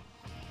here.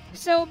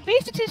 So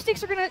base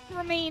statistics are going to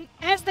remain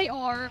as they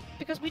are,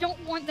 because we don't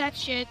want that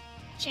shit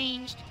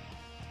changed.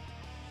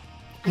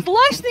 Because the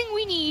last thing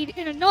we need,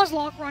 in a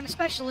Nuzlocke run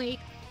especially,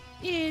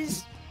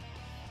 is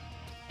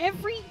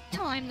every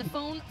time the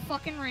phone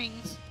fucking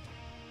rings.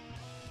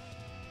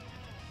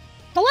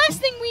 The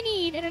last thing we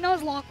need in a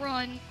Nuzlocke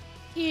run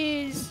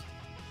is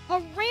a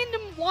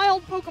random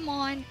wild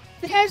Pokemon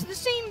that has the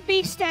same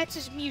base stats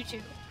as Mewtwo.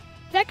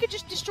 That could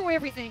just destroy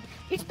everything.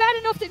 It's bad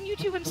enough that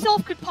Mewtwo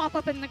himself could pop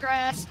up in the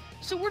grass,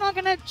 so we're not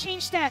going to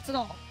change stats at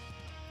all.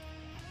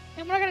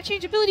 And we're not going to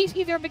change abilities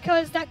either,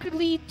 because that could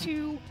lead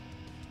to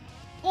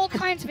all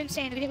kinds of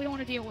insanity that we don't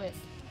want to deal with.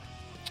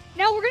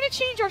 Now we're going to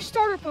change our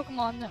starter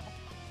Pokemon, though.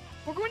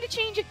 We're going to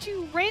change it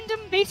to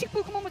random basic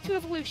Pokemon with 2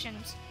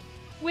 evolutions,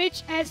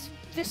 which, as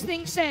this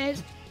thing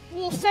says,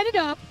 will set it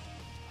up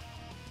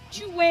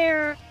to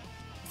where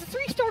the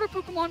 3 starter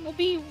Pokemon will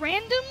be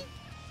random,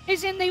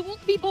 as in they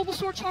won't be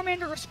Bulbasaur,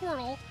 Charmander, or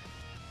Squirtle,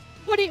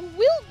 but it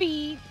will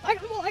be,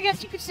 well, I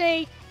guess you could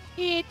say,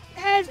 it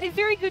has a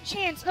very good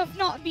chance of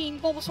not being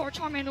Bulbasaur,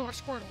 Charmander, or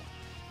Squirtle.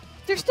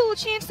 There's still a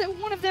chance that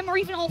one of them, or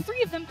even all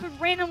 3 of them, could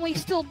randomly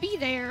still be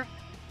there,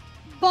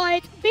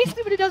 but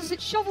basically what it does is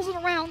it shovels it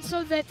around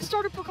so that the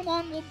starter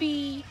Pokemon will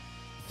be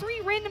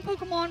 3 random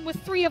Pokemon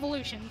with 3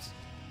 evolutions.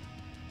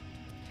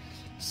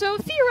 So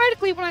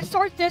theoretically, when I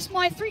start this,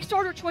 my 3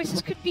 starter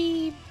choices could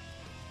be,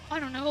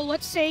 I don't know,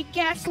 let's say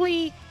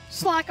Ghastly,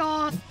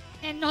 Slackoth,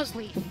 and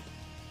Nuzleaf.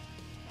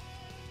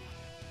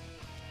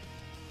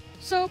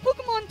 So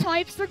Pokemon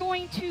types, they're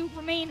going to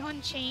remain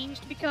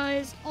unchanged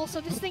because also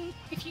this thing,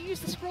 if you use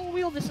the scroll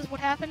wheel, this is what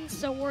happens,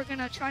 so we're going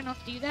to try not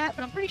to do that,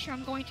 but I'm pretty sure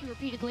I'm going to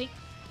repeatedly.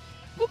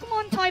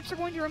 Pokemon types are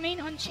going to remain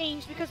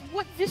unchanged because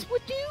what this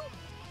would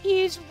do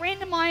is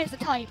randomize the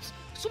types.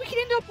 So we could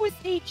end up with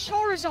a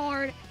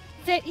Charizard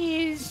that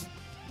is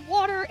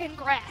water and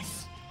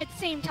grass at the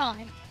same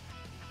time.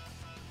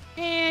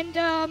 And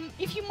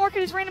if you mark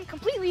it as random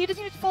completely, it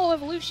doesn't have to follow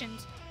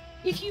evolutions.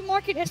 If you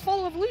mark it as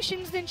follow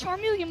evolutions, then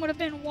Charmeleon would have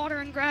been water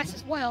and grass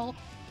as well.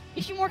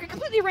 If you mark it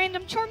completely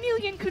random,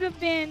 Charmeleon could have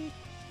been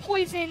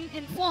poison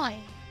and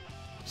flying.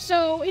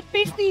 So it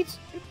basically,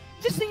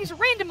 this thing is a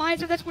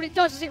randomizer. That's what it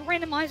does, is it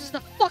randomizes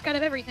the fuck out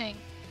of everything.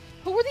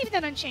 But we're leaving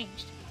that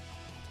unchanged.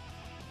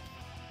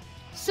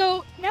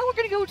 So now we're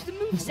going to go to the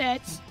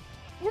movesets.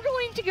 We're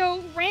going to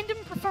go random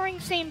preferring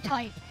same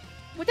type.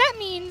 What that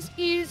means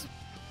is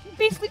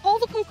basically all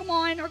the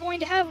Pokemon are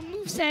going to have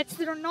movesets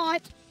that are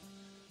not,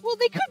 well,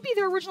 they could be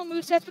their original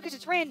movesets because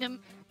it's random,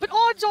 but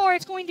odds are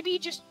it's going to be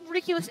just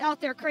ridiculous, out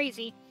there,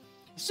 crazy.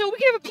 So we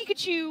could have a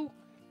Pikachu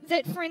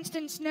that, for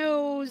instance,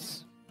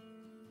 knows,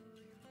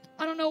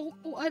 I don't know,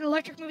 an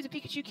electric move that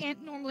Pikachu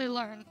can't normally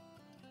learn.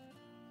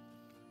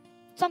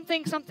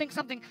 Something, something,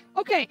 something.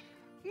 Okay.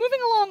 Moving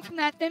along from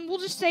that, then, we'll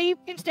just say,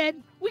 instead,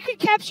 we could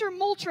capture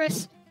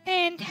Moltres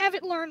and have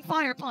it learn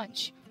Fire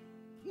Punch.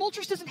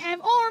 Moltres doesn't have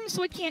arms,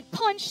 so it can't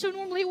punch, so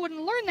normally it wouldn't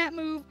learn that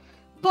move,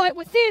 but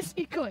with this,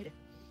 it could.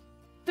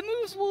 The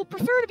moves will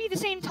prefer to be the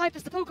same type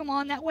as the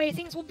Pokemon, that way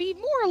things will be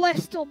more or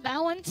less still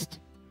balanced.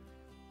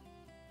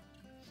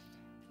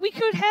 We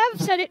could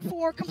have set it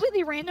for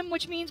completely random,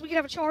 which means we could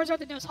have a Charizard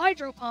that knows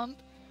Hydro Pump.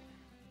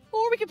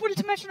 Or we could put it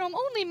to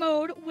metronome-only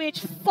mode, which,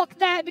 fuck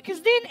that,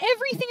 because then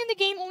everything in the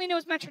game only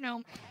knows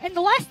metronome. And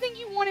the last thing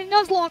you want in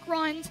Nuzlocke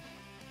runs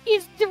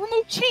is the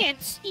remote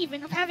chance,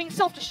 even, of having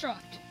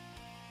self-destruct.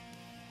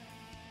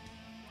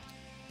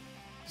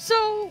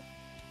 So,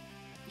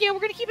 Yeah, we're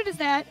going to keep it as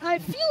that. I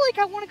feel like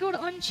I want to go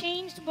to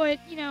unchanged, but,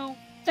 you know,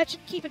 that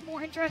should keep it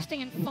more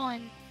interesting and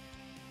fun.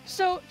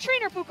 So,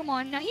 trainer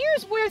Pokemon. Now,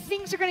 here's where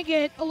things are going to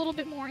get a little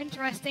bit more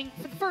interesting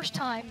for the first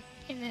time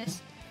in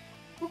this.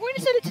 We're going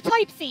to set it to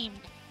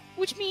type-themed,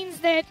 which means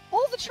that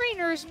all the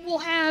trainers will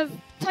have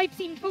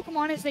type-themed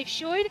Pokemon as they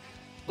should,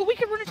 but we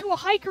could run into a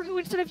hiker who,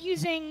 instead of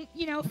using,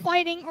 you know,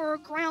 fighting or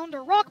ground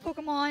or rock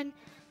Pokemon,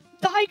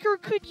 the hiker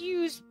could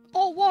use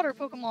all water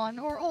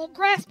Pokemon or all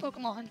grass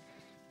Pokemon.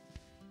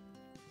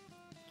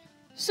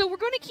 So we're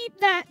going to keep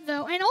that,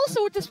 though, and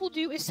also what this will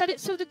do is set it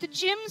so that the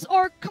gyms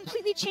are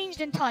completely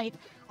changed in type.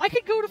 I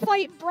could go to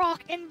fight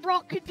Brock, and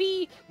Brock could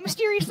be,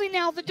 mysteriously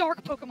now, the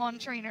Dark Pokemon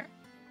trainer.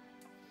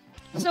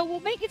 So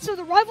we'll make it so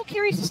the rival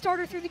carries the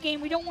starter through the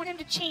game. We don't want him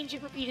to change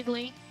it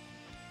repeatedly.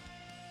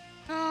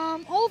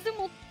 All of them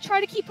will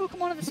try to keep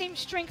Pokemon of the same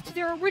strength to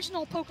their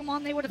original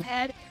Pokemon they would have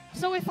had.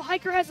 So if a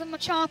hiker has a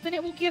Machop, then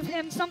it will give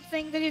him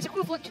something that is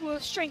equivalent to a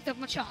strength of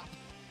Machop.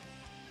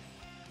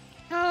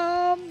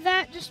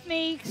 That just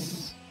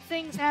makes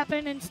things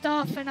happen and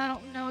stuff, and I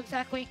don't know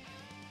exactly.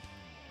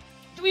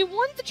 Do we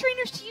want the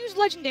trainers to use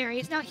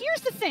legendaries? Now,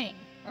 here's the thing,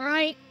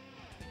 alright?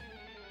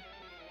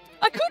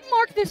 I could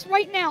mark this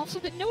right now so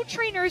that no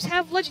trainers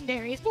have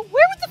legendaries, but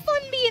where would the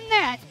fun be in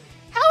that?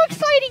 How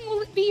exciting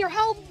will it be, or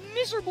how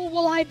miserable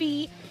will I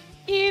be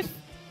if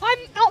I'm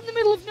out in the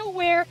middle of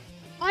nowhere,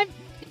 I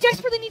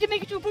desperately need to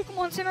make it to a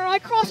Pokemon Center, and I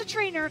cross a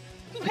trainer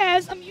who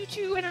has a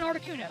Mewtwo and an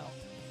Articuno?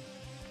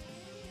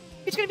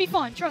 It's going to be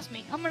fun, trust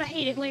me. I'm going to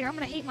hate it later. I'm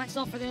going to hate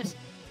myself for this.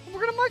 And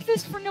we're going to mark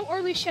this for no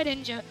early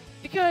Shedinja,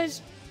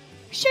 because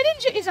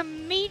Shedinja is a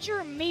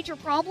major, major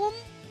problem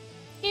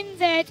in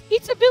that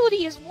its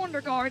ability is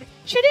Wonder Guard.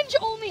 Shedinja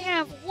only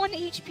have 1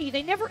 HP.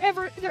 They never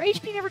ever, their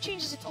HP never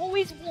changes, it's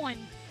always 1.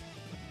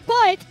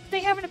 But they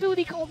have an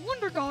ability called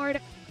Wonder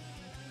Guard,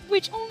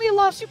 which only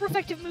allows super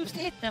effective moves to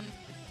hit them.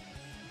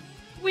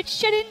 Which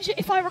Shedinja,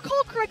 if I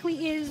recall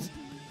correctly, is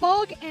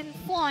Bug and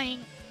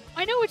Flying.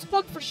 I know it's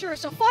Bug for sure,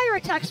 so fire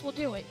attacks will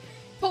do it.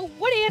 But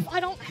what if I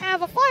don't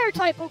have a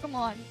fire-type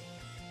Pokemon?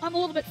 I'm a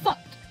little bit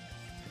fucked.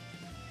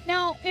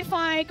 Now, if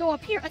I go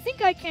up here, I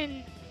think I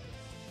can...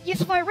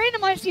 Yes, if I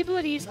randomize the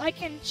abilities, I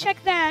can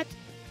check that,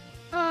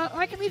 or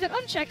I can leave that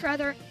unchecked,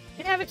 rather,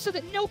 and have it so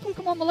that no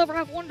Pokemon will ever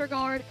have Wonder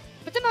Guard.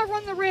 But then I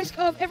run the risk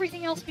of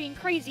everything else being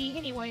crazy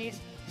anyways.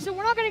 So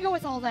we're not going to go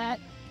with all that.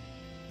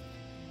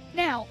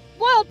 Now,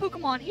 wild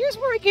Pokemon. Here's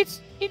where it gets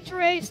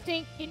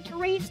interesting.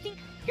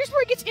 Here's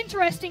where it gets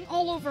interesting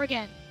all over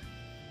again.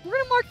 We're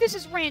going to mark this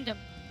as random.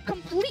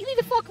 Completely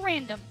the fuck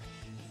random.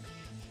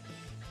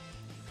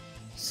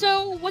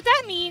 So, what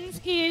that means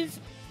is,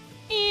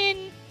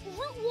 in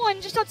Route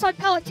 1, just outside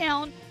Pallet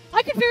Town,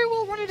 I could very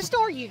well run into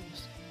Staryus.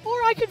 Or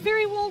I could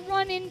very well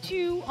run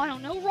into, I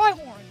don't know,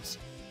 Rhyhorns.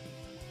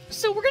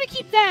 So we're going to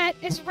keep that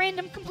as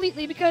random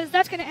completely, because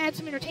that's going to add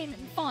some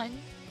entertainment and fun.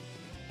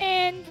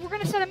 And we're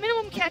going to set a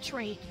minimum catch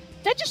rate.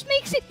 That just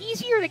makes it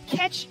easier to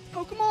catch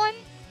Pokemon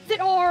that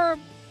are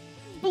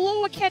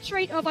below a catch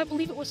rate of, I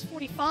believe it was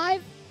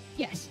 45?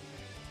 Yes.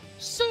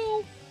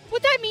 So,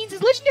 what that means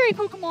is legendary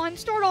Pokemon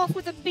start off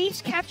with a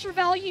base capture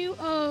value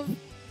of,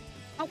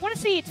 I want to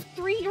say it's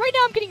 3. Right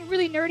now I'm getting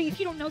really nerdy. If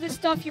you don't know this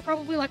stuff, you're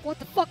probably like, what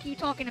the fuck are you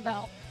talking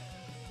about?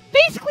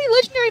 Basically,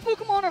 legendary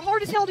Pokemon are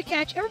hard as hell to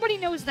catch. Everybody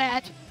knows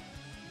that.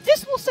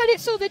 This will set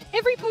it so that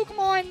every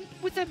Pokemon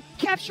with a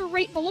capture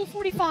rate below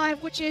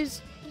 45, which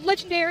is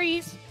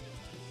legendaries,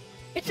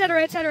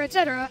 etc., etc.,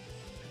 etc.,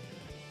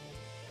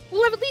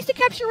 will have at least a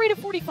capture rate of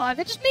 45.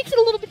 That just makes it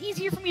a little bit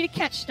easier for me to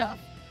catch stuff.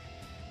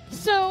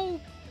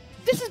 So,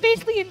 this is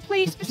basically in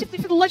place specifically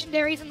for the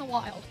legendaries in the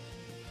wild,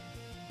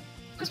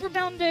 because we're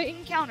bound to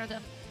encounter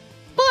them.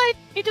 But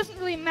it doesn't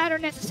really matter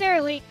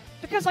necessarily,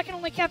 because I can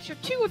only capture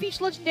 2 of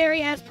each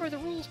legendary as per the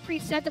rules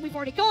preset that we've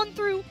already gone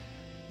through.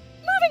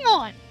 Moving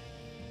on!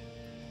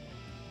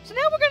 So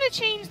now we're going to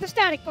change the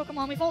static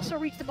Pokemon. We've also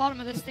reached the bottom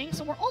of this thing,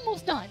 so we're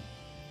almost done.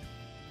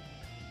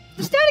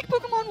 The static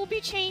Pokemon will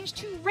be changed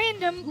to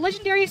random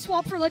legendary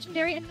swap for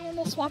legendary and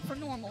normal swap for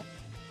normal.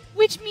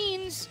 Which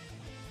means,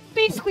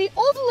 basically,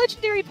 all the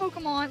legendary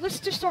Pokemon,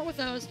 let's just start with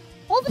those,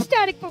 all the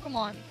static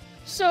Pokemon,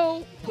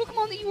 so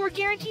Pokemon that you are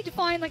guaranteed to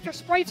find, like their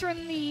sprites are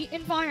in the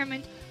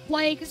environment,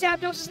 like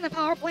Zapdos is in the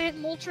power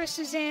plant, Moltres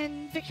is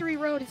in Victory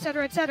Road,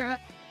 etc., etc.,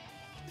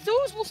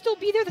 those will still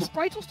be there, the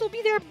sprites will still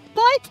be there,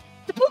 but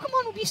the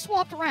Pokemon will be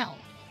swapped around.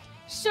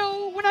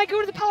 So when I go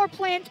to the power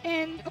plant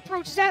and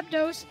approach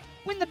Zapdos,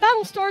 when the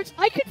battle starts,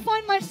 I could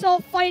find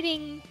myself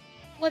fighting,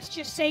 let's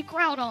just say,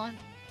 Groudon.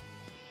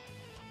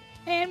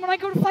 And when I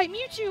go to fight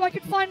Mewtwo, I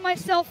could find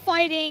myself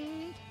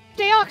fighting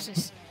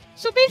Deoxys.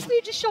 So basically,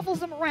 it just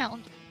shuffles them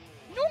around.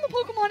 Normal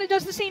Pokemon, it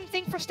does the same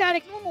thing for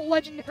static normal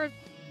legend, or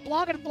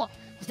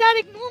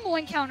static normal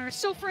encounters.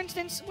 So for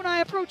instance, when I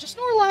approach a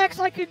Snorlax,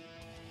 I could,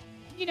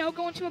 you know,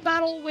 go into a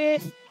battle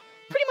with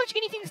pretty much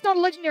anything that's not a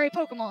legendary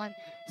Pokemon.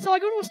 So I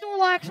go to a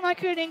Snorlax and I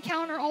could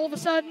encounter all of a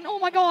sudden, oh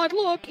my god,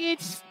 look,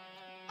 it's,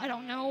 I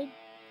don't know,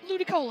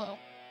 Ludicolo.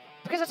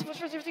 Because that's the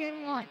first thing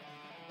in mind.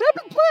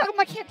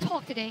 I can't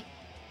talk today.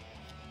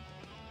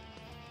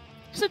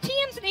 So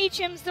TMs and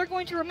HMs, they're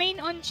going to remain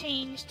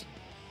unchanged,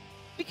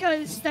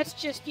 because that's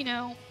just, you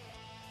know,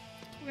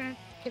 we're going to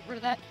get rid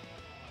of that.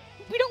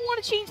 We don't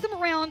want to change them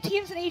around.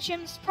 TMs and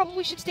HMs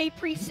probably should stay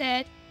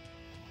preset.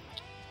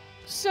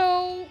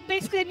 So,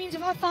 basically that means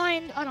if I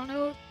find, I don't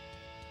know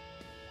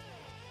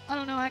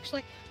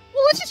actually.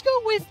 Well, let's just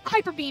go with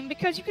Hyper Beam,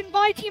 because you can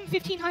buy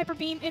TM15 Hyper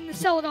Beam in the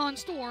Celadon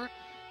store,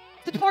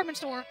 the department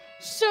store.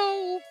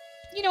 So,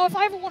 you know, if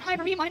I ever want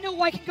Hyper Beam, I know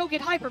I can go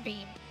get Hyper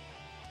Beam.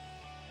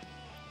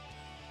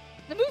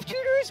 The move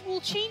tutors will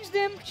change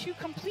them to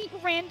complete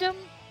random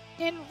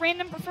and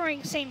random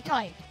preferring same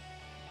type.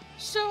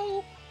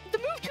 So, the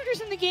move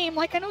tutors in the game,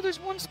 like I know there's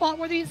one spot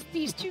where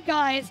these two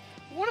guys,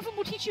 one of them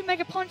will teach you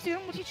Mega Punch, the other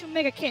one will teach you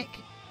Mega Kick.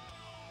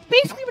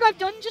 Basically what I've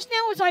done just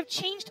now is I've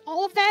changed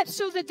all of that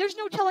so that there's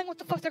no telling what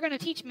the fuck they're going to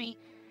teach me.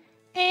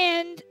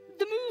 And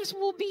the moves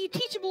will be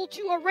teachable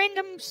to a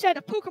random set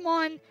of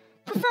Pokemon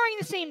preferring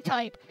the same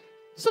type.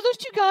 So those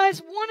two guys,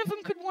 one of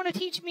them could want to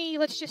teach me,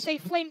 let's just say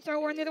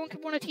Flamethrower, and the other one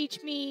could want to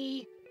teach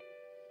me,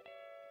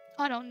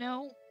 I don't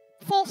know,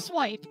 False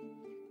Swipe.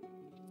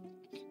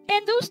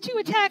 And those two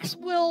attacks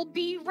will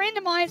be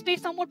randomized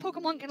based on what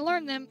Pokemon can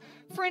learn them.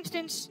 For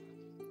instance,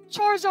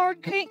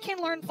 Charizard can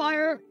learn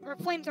Fire, or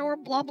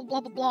Flamethrower, blah, blah,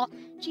 blah, blah, blah.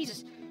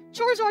 Jesus.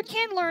 Charizard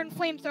can learn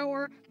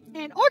Flamethrower,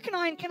 and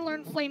Arcanine can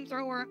learn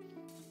Flamethrower.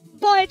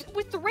 But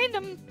with the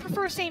random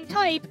prefer same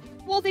type,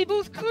 while they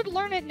both could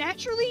learn it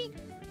naturally,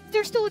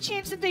 there's still a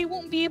chance that they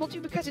won't be able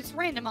to because it's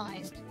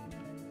randomized.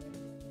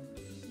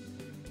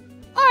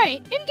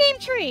 Alright, in-game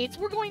trades.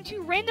 We're going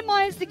to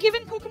randomize the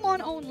given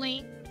Pokemon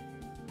only.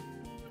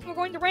 We're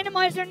going to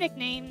randomize their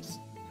nicknames.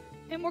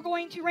 And we're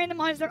going to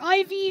randomize their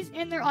IVs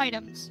and their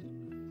items.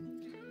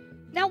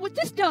 Now, what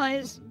this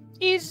does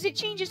is it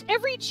changes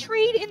every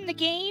trade in the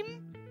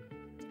game.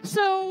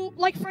 So,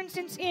 like, for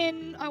instance,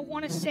 in, I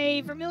want to say,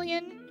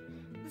 Vermilion,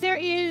 there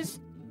is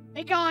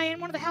a guy in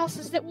one of the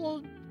houses that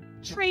will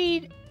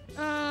trade,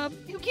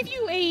 he'll give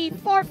you a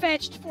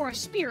Farfetch'd for a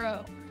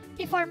Spearow,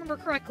 if I remember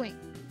correctly.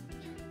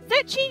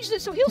 That changes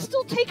it, so he'll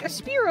still take a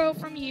Spearow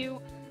from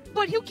you,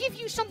 but he'll give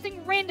you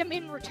something random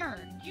in return.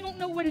 You don't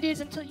know what it is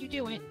until you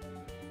do it.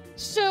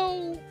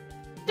 So,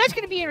 that's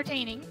going to be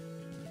entertaining.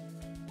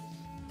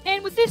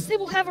 And with this, they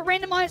will have a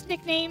randomized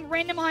nickname,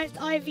 randomized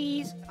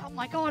IVs. Oh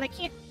my god, I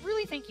can't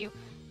really thank you.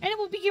 And it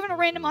will be given a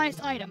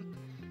randomized item.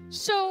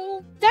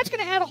 So, that's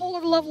going to add a whole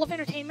other level of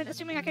entertainment,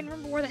 assuming I can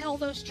remember where the hell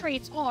those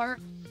traits are.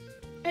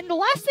 And the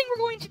last thing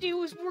we're going to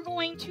do is we're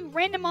going to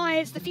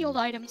randomize the field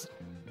items.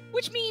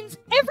 Which means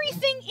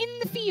everything in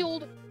the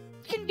field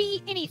can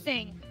be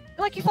anything.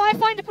 Like, if I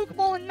find a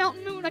Pokeball in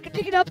Mountain Moon, I can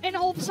pick it up, and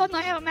all of a sudden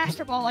I have a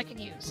Master Ball I can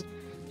use.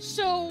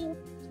 So,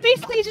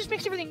 basically, it just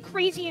makes everything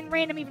crazy and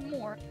random even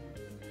more.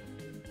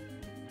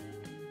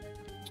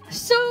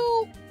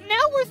 So,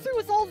 now we're through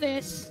with all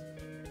this,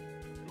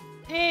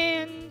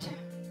 and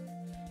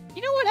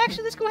you know what,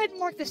 actually, let's go ahead and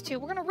mark this too.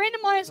 We're going to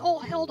randomize all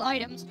held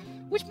items,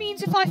 which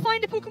means if I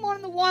find a Pokemon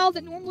in the wild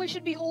that normally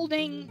should be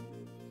holding,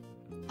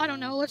 I don't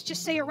know, let's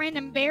just say a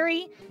random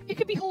berry, it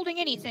could be holding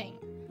anything.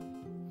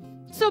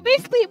 So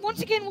basically,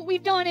 once again, what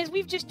we've done is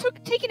we've just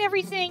taken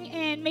everything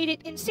and made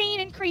it insane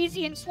and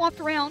crazy and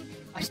swapped around.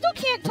 I still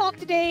can't talk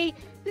today.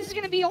 This is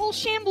going to be a whole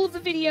shamble of the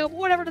video, but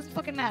whatever, doesn't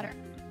fucking matter.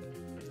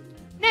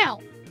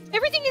 Now,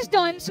 everything is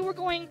done, so we're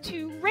going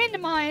to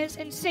randomize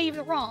and save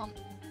the ROM.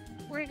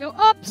 We're going to go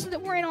up so that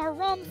we're in our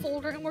ROM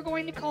folder, and we're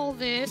going to call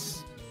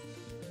this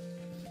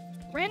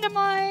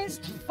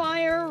Randomized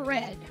Fire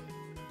Red.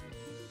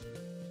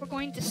 We're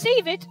going to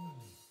save it.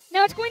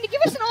 Now, it's going to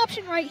give us an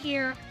option right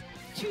here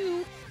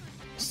to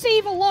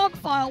save a log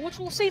file, which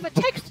will save a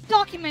text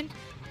document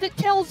that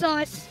tells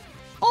us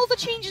all the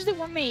changes that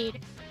were made.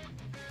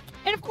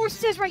 And of course, it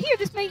says right here,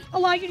 this may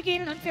allow you to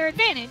gain an unfair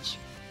advantage,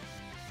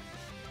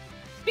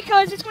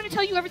 because it's going to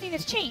tell you everything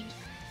that's changed.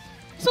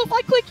 So if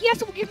I click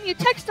yes, it will give me a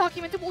text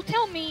document that will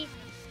tell me,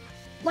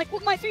 like,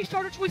 what my 3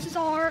 starter choices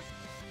are,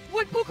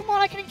 what Pokemon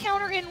I can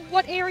encounter in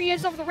what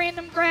areas of the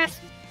random grass,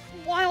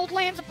 wild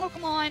lands of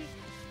Pokemon.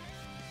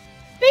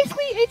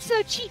 Basically, it's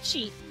a cheat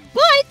sheet.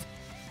 But,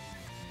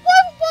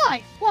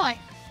 why?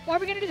 Why are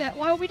we going to do that?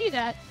 Why would we do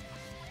that?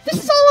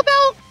 This is all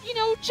about, you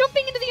know,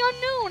 jumping into the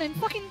unknown and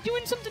fucking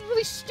doing something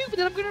really stupid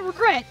that I'm going to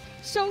regret.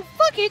 So,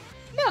 fuck it,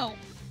 no.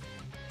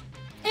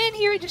 And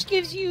here it just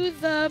gives you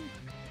the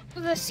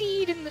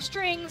seed and the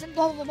strings and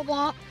blah, blah, blah,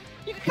 blah.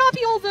 You can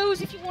copy all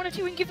those if you wanted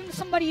to and give them to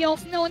somebody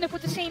else, and they'll end up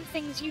with the same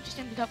things you just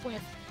ended up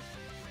with.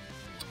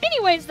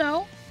 Anyways,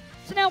 though,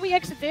 so now we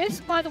exit this.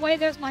 By the way,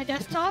 there's my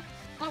desktop.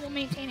 I will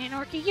maintain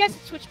anarchy. Yes,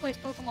 it's Switch Plays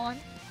Pokemon.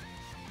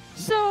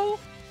 So,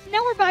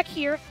 now we're back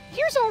here.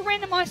 Here's our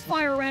randomized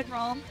Fire Red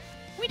ROM.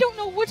 We don't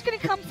know what's going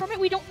to come from it.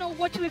 We don't know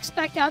what to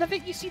expect out of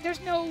it. You see,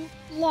 there's no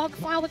log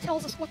file that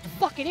tells us what the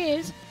fuck it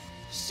is.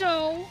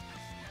 So,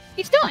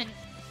 it's done.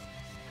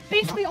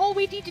 Basically, all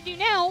we need to do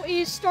now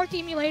is start the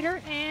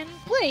emulator and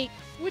play,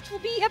 which will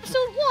be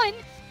episode 1,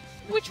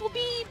 which will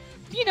be,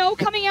 you know,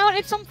 coming out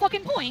at some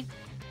fucking point.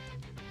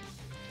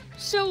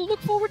 So, look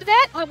forward to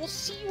that. I will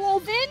see you all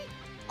then.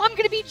 I'm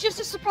gonna be just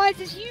as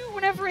surprised as you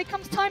whenever it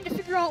comes time to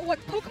figure out what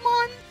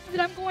Pokemon that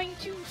I'm going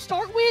to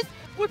start with,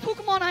 what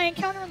Pokemon I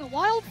encounter in the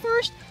wild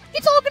first.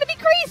 It's all gonna be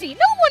crazy.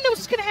 No one knows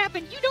what's gonna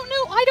happen. You don't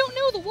know, I don't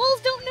know, the walls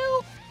don't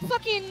know,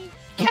 fucking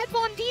Kat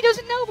Von D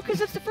doesn't know because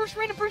that's the first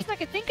random person I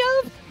could think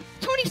of.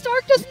 Tony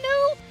Stark doesn't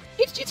know.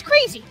 It's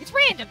crazy. It's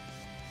random.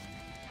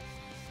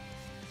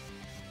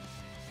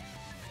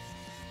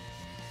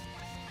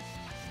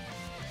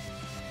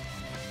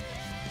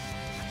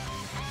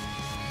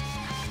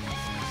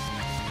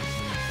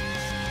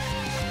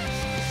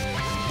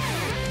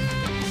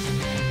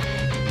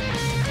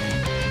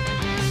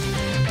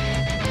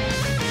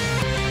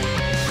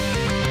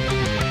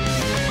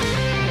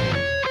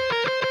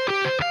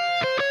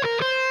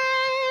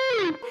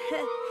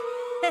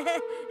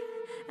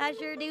 I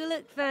sure do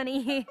look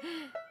funny. Woo!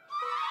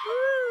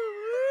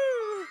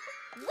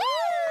 Woo!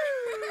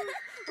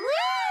 Woo!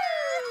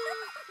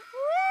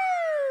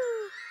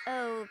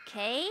 Woo!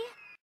 Okay.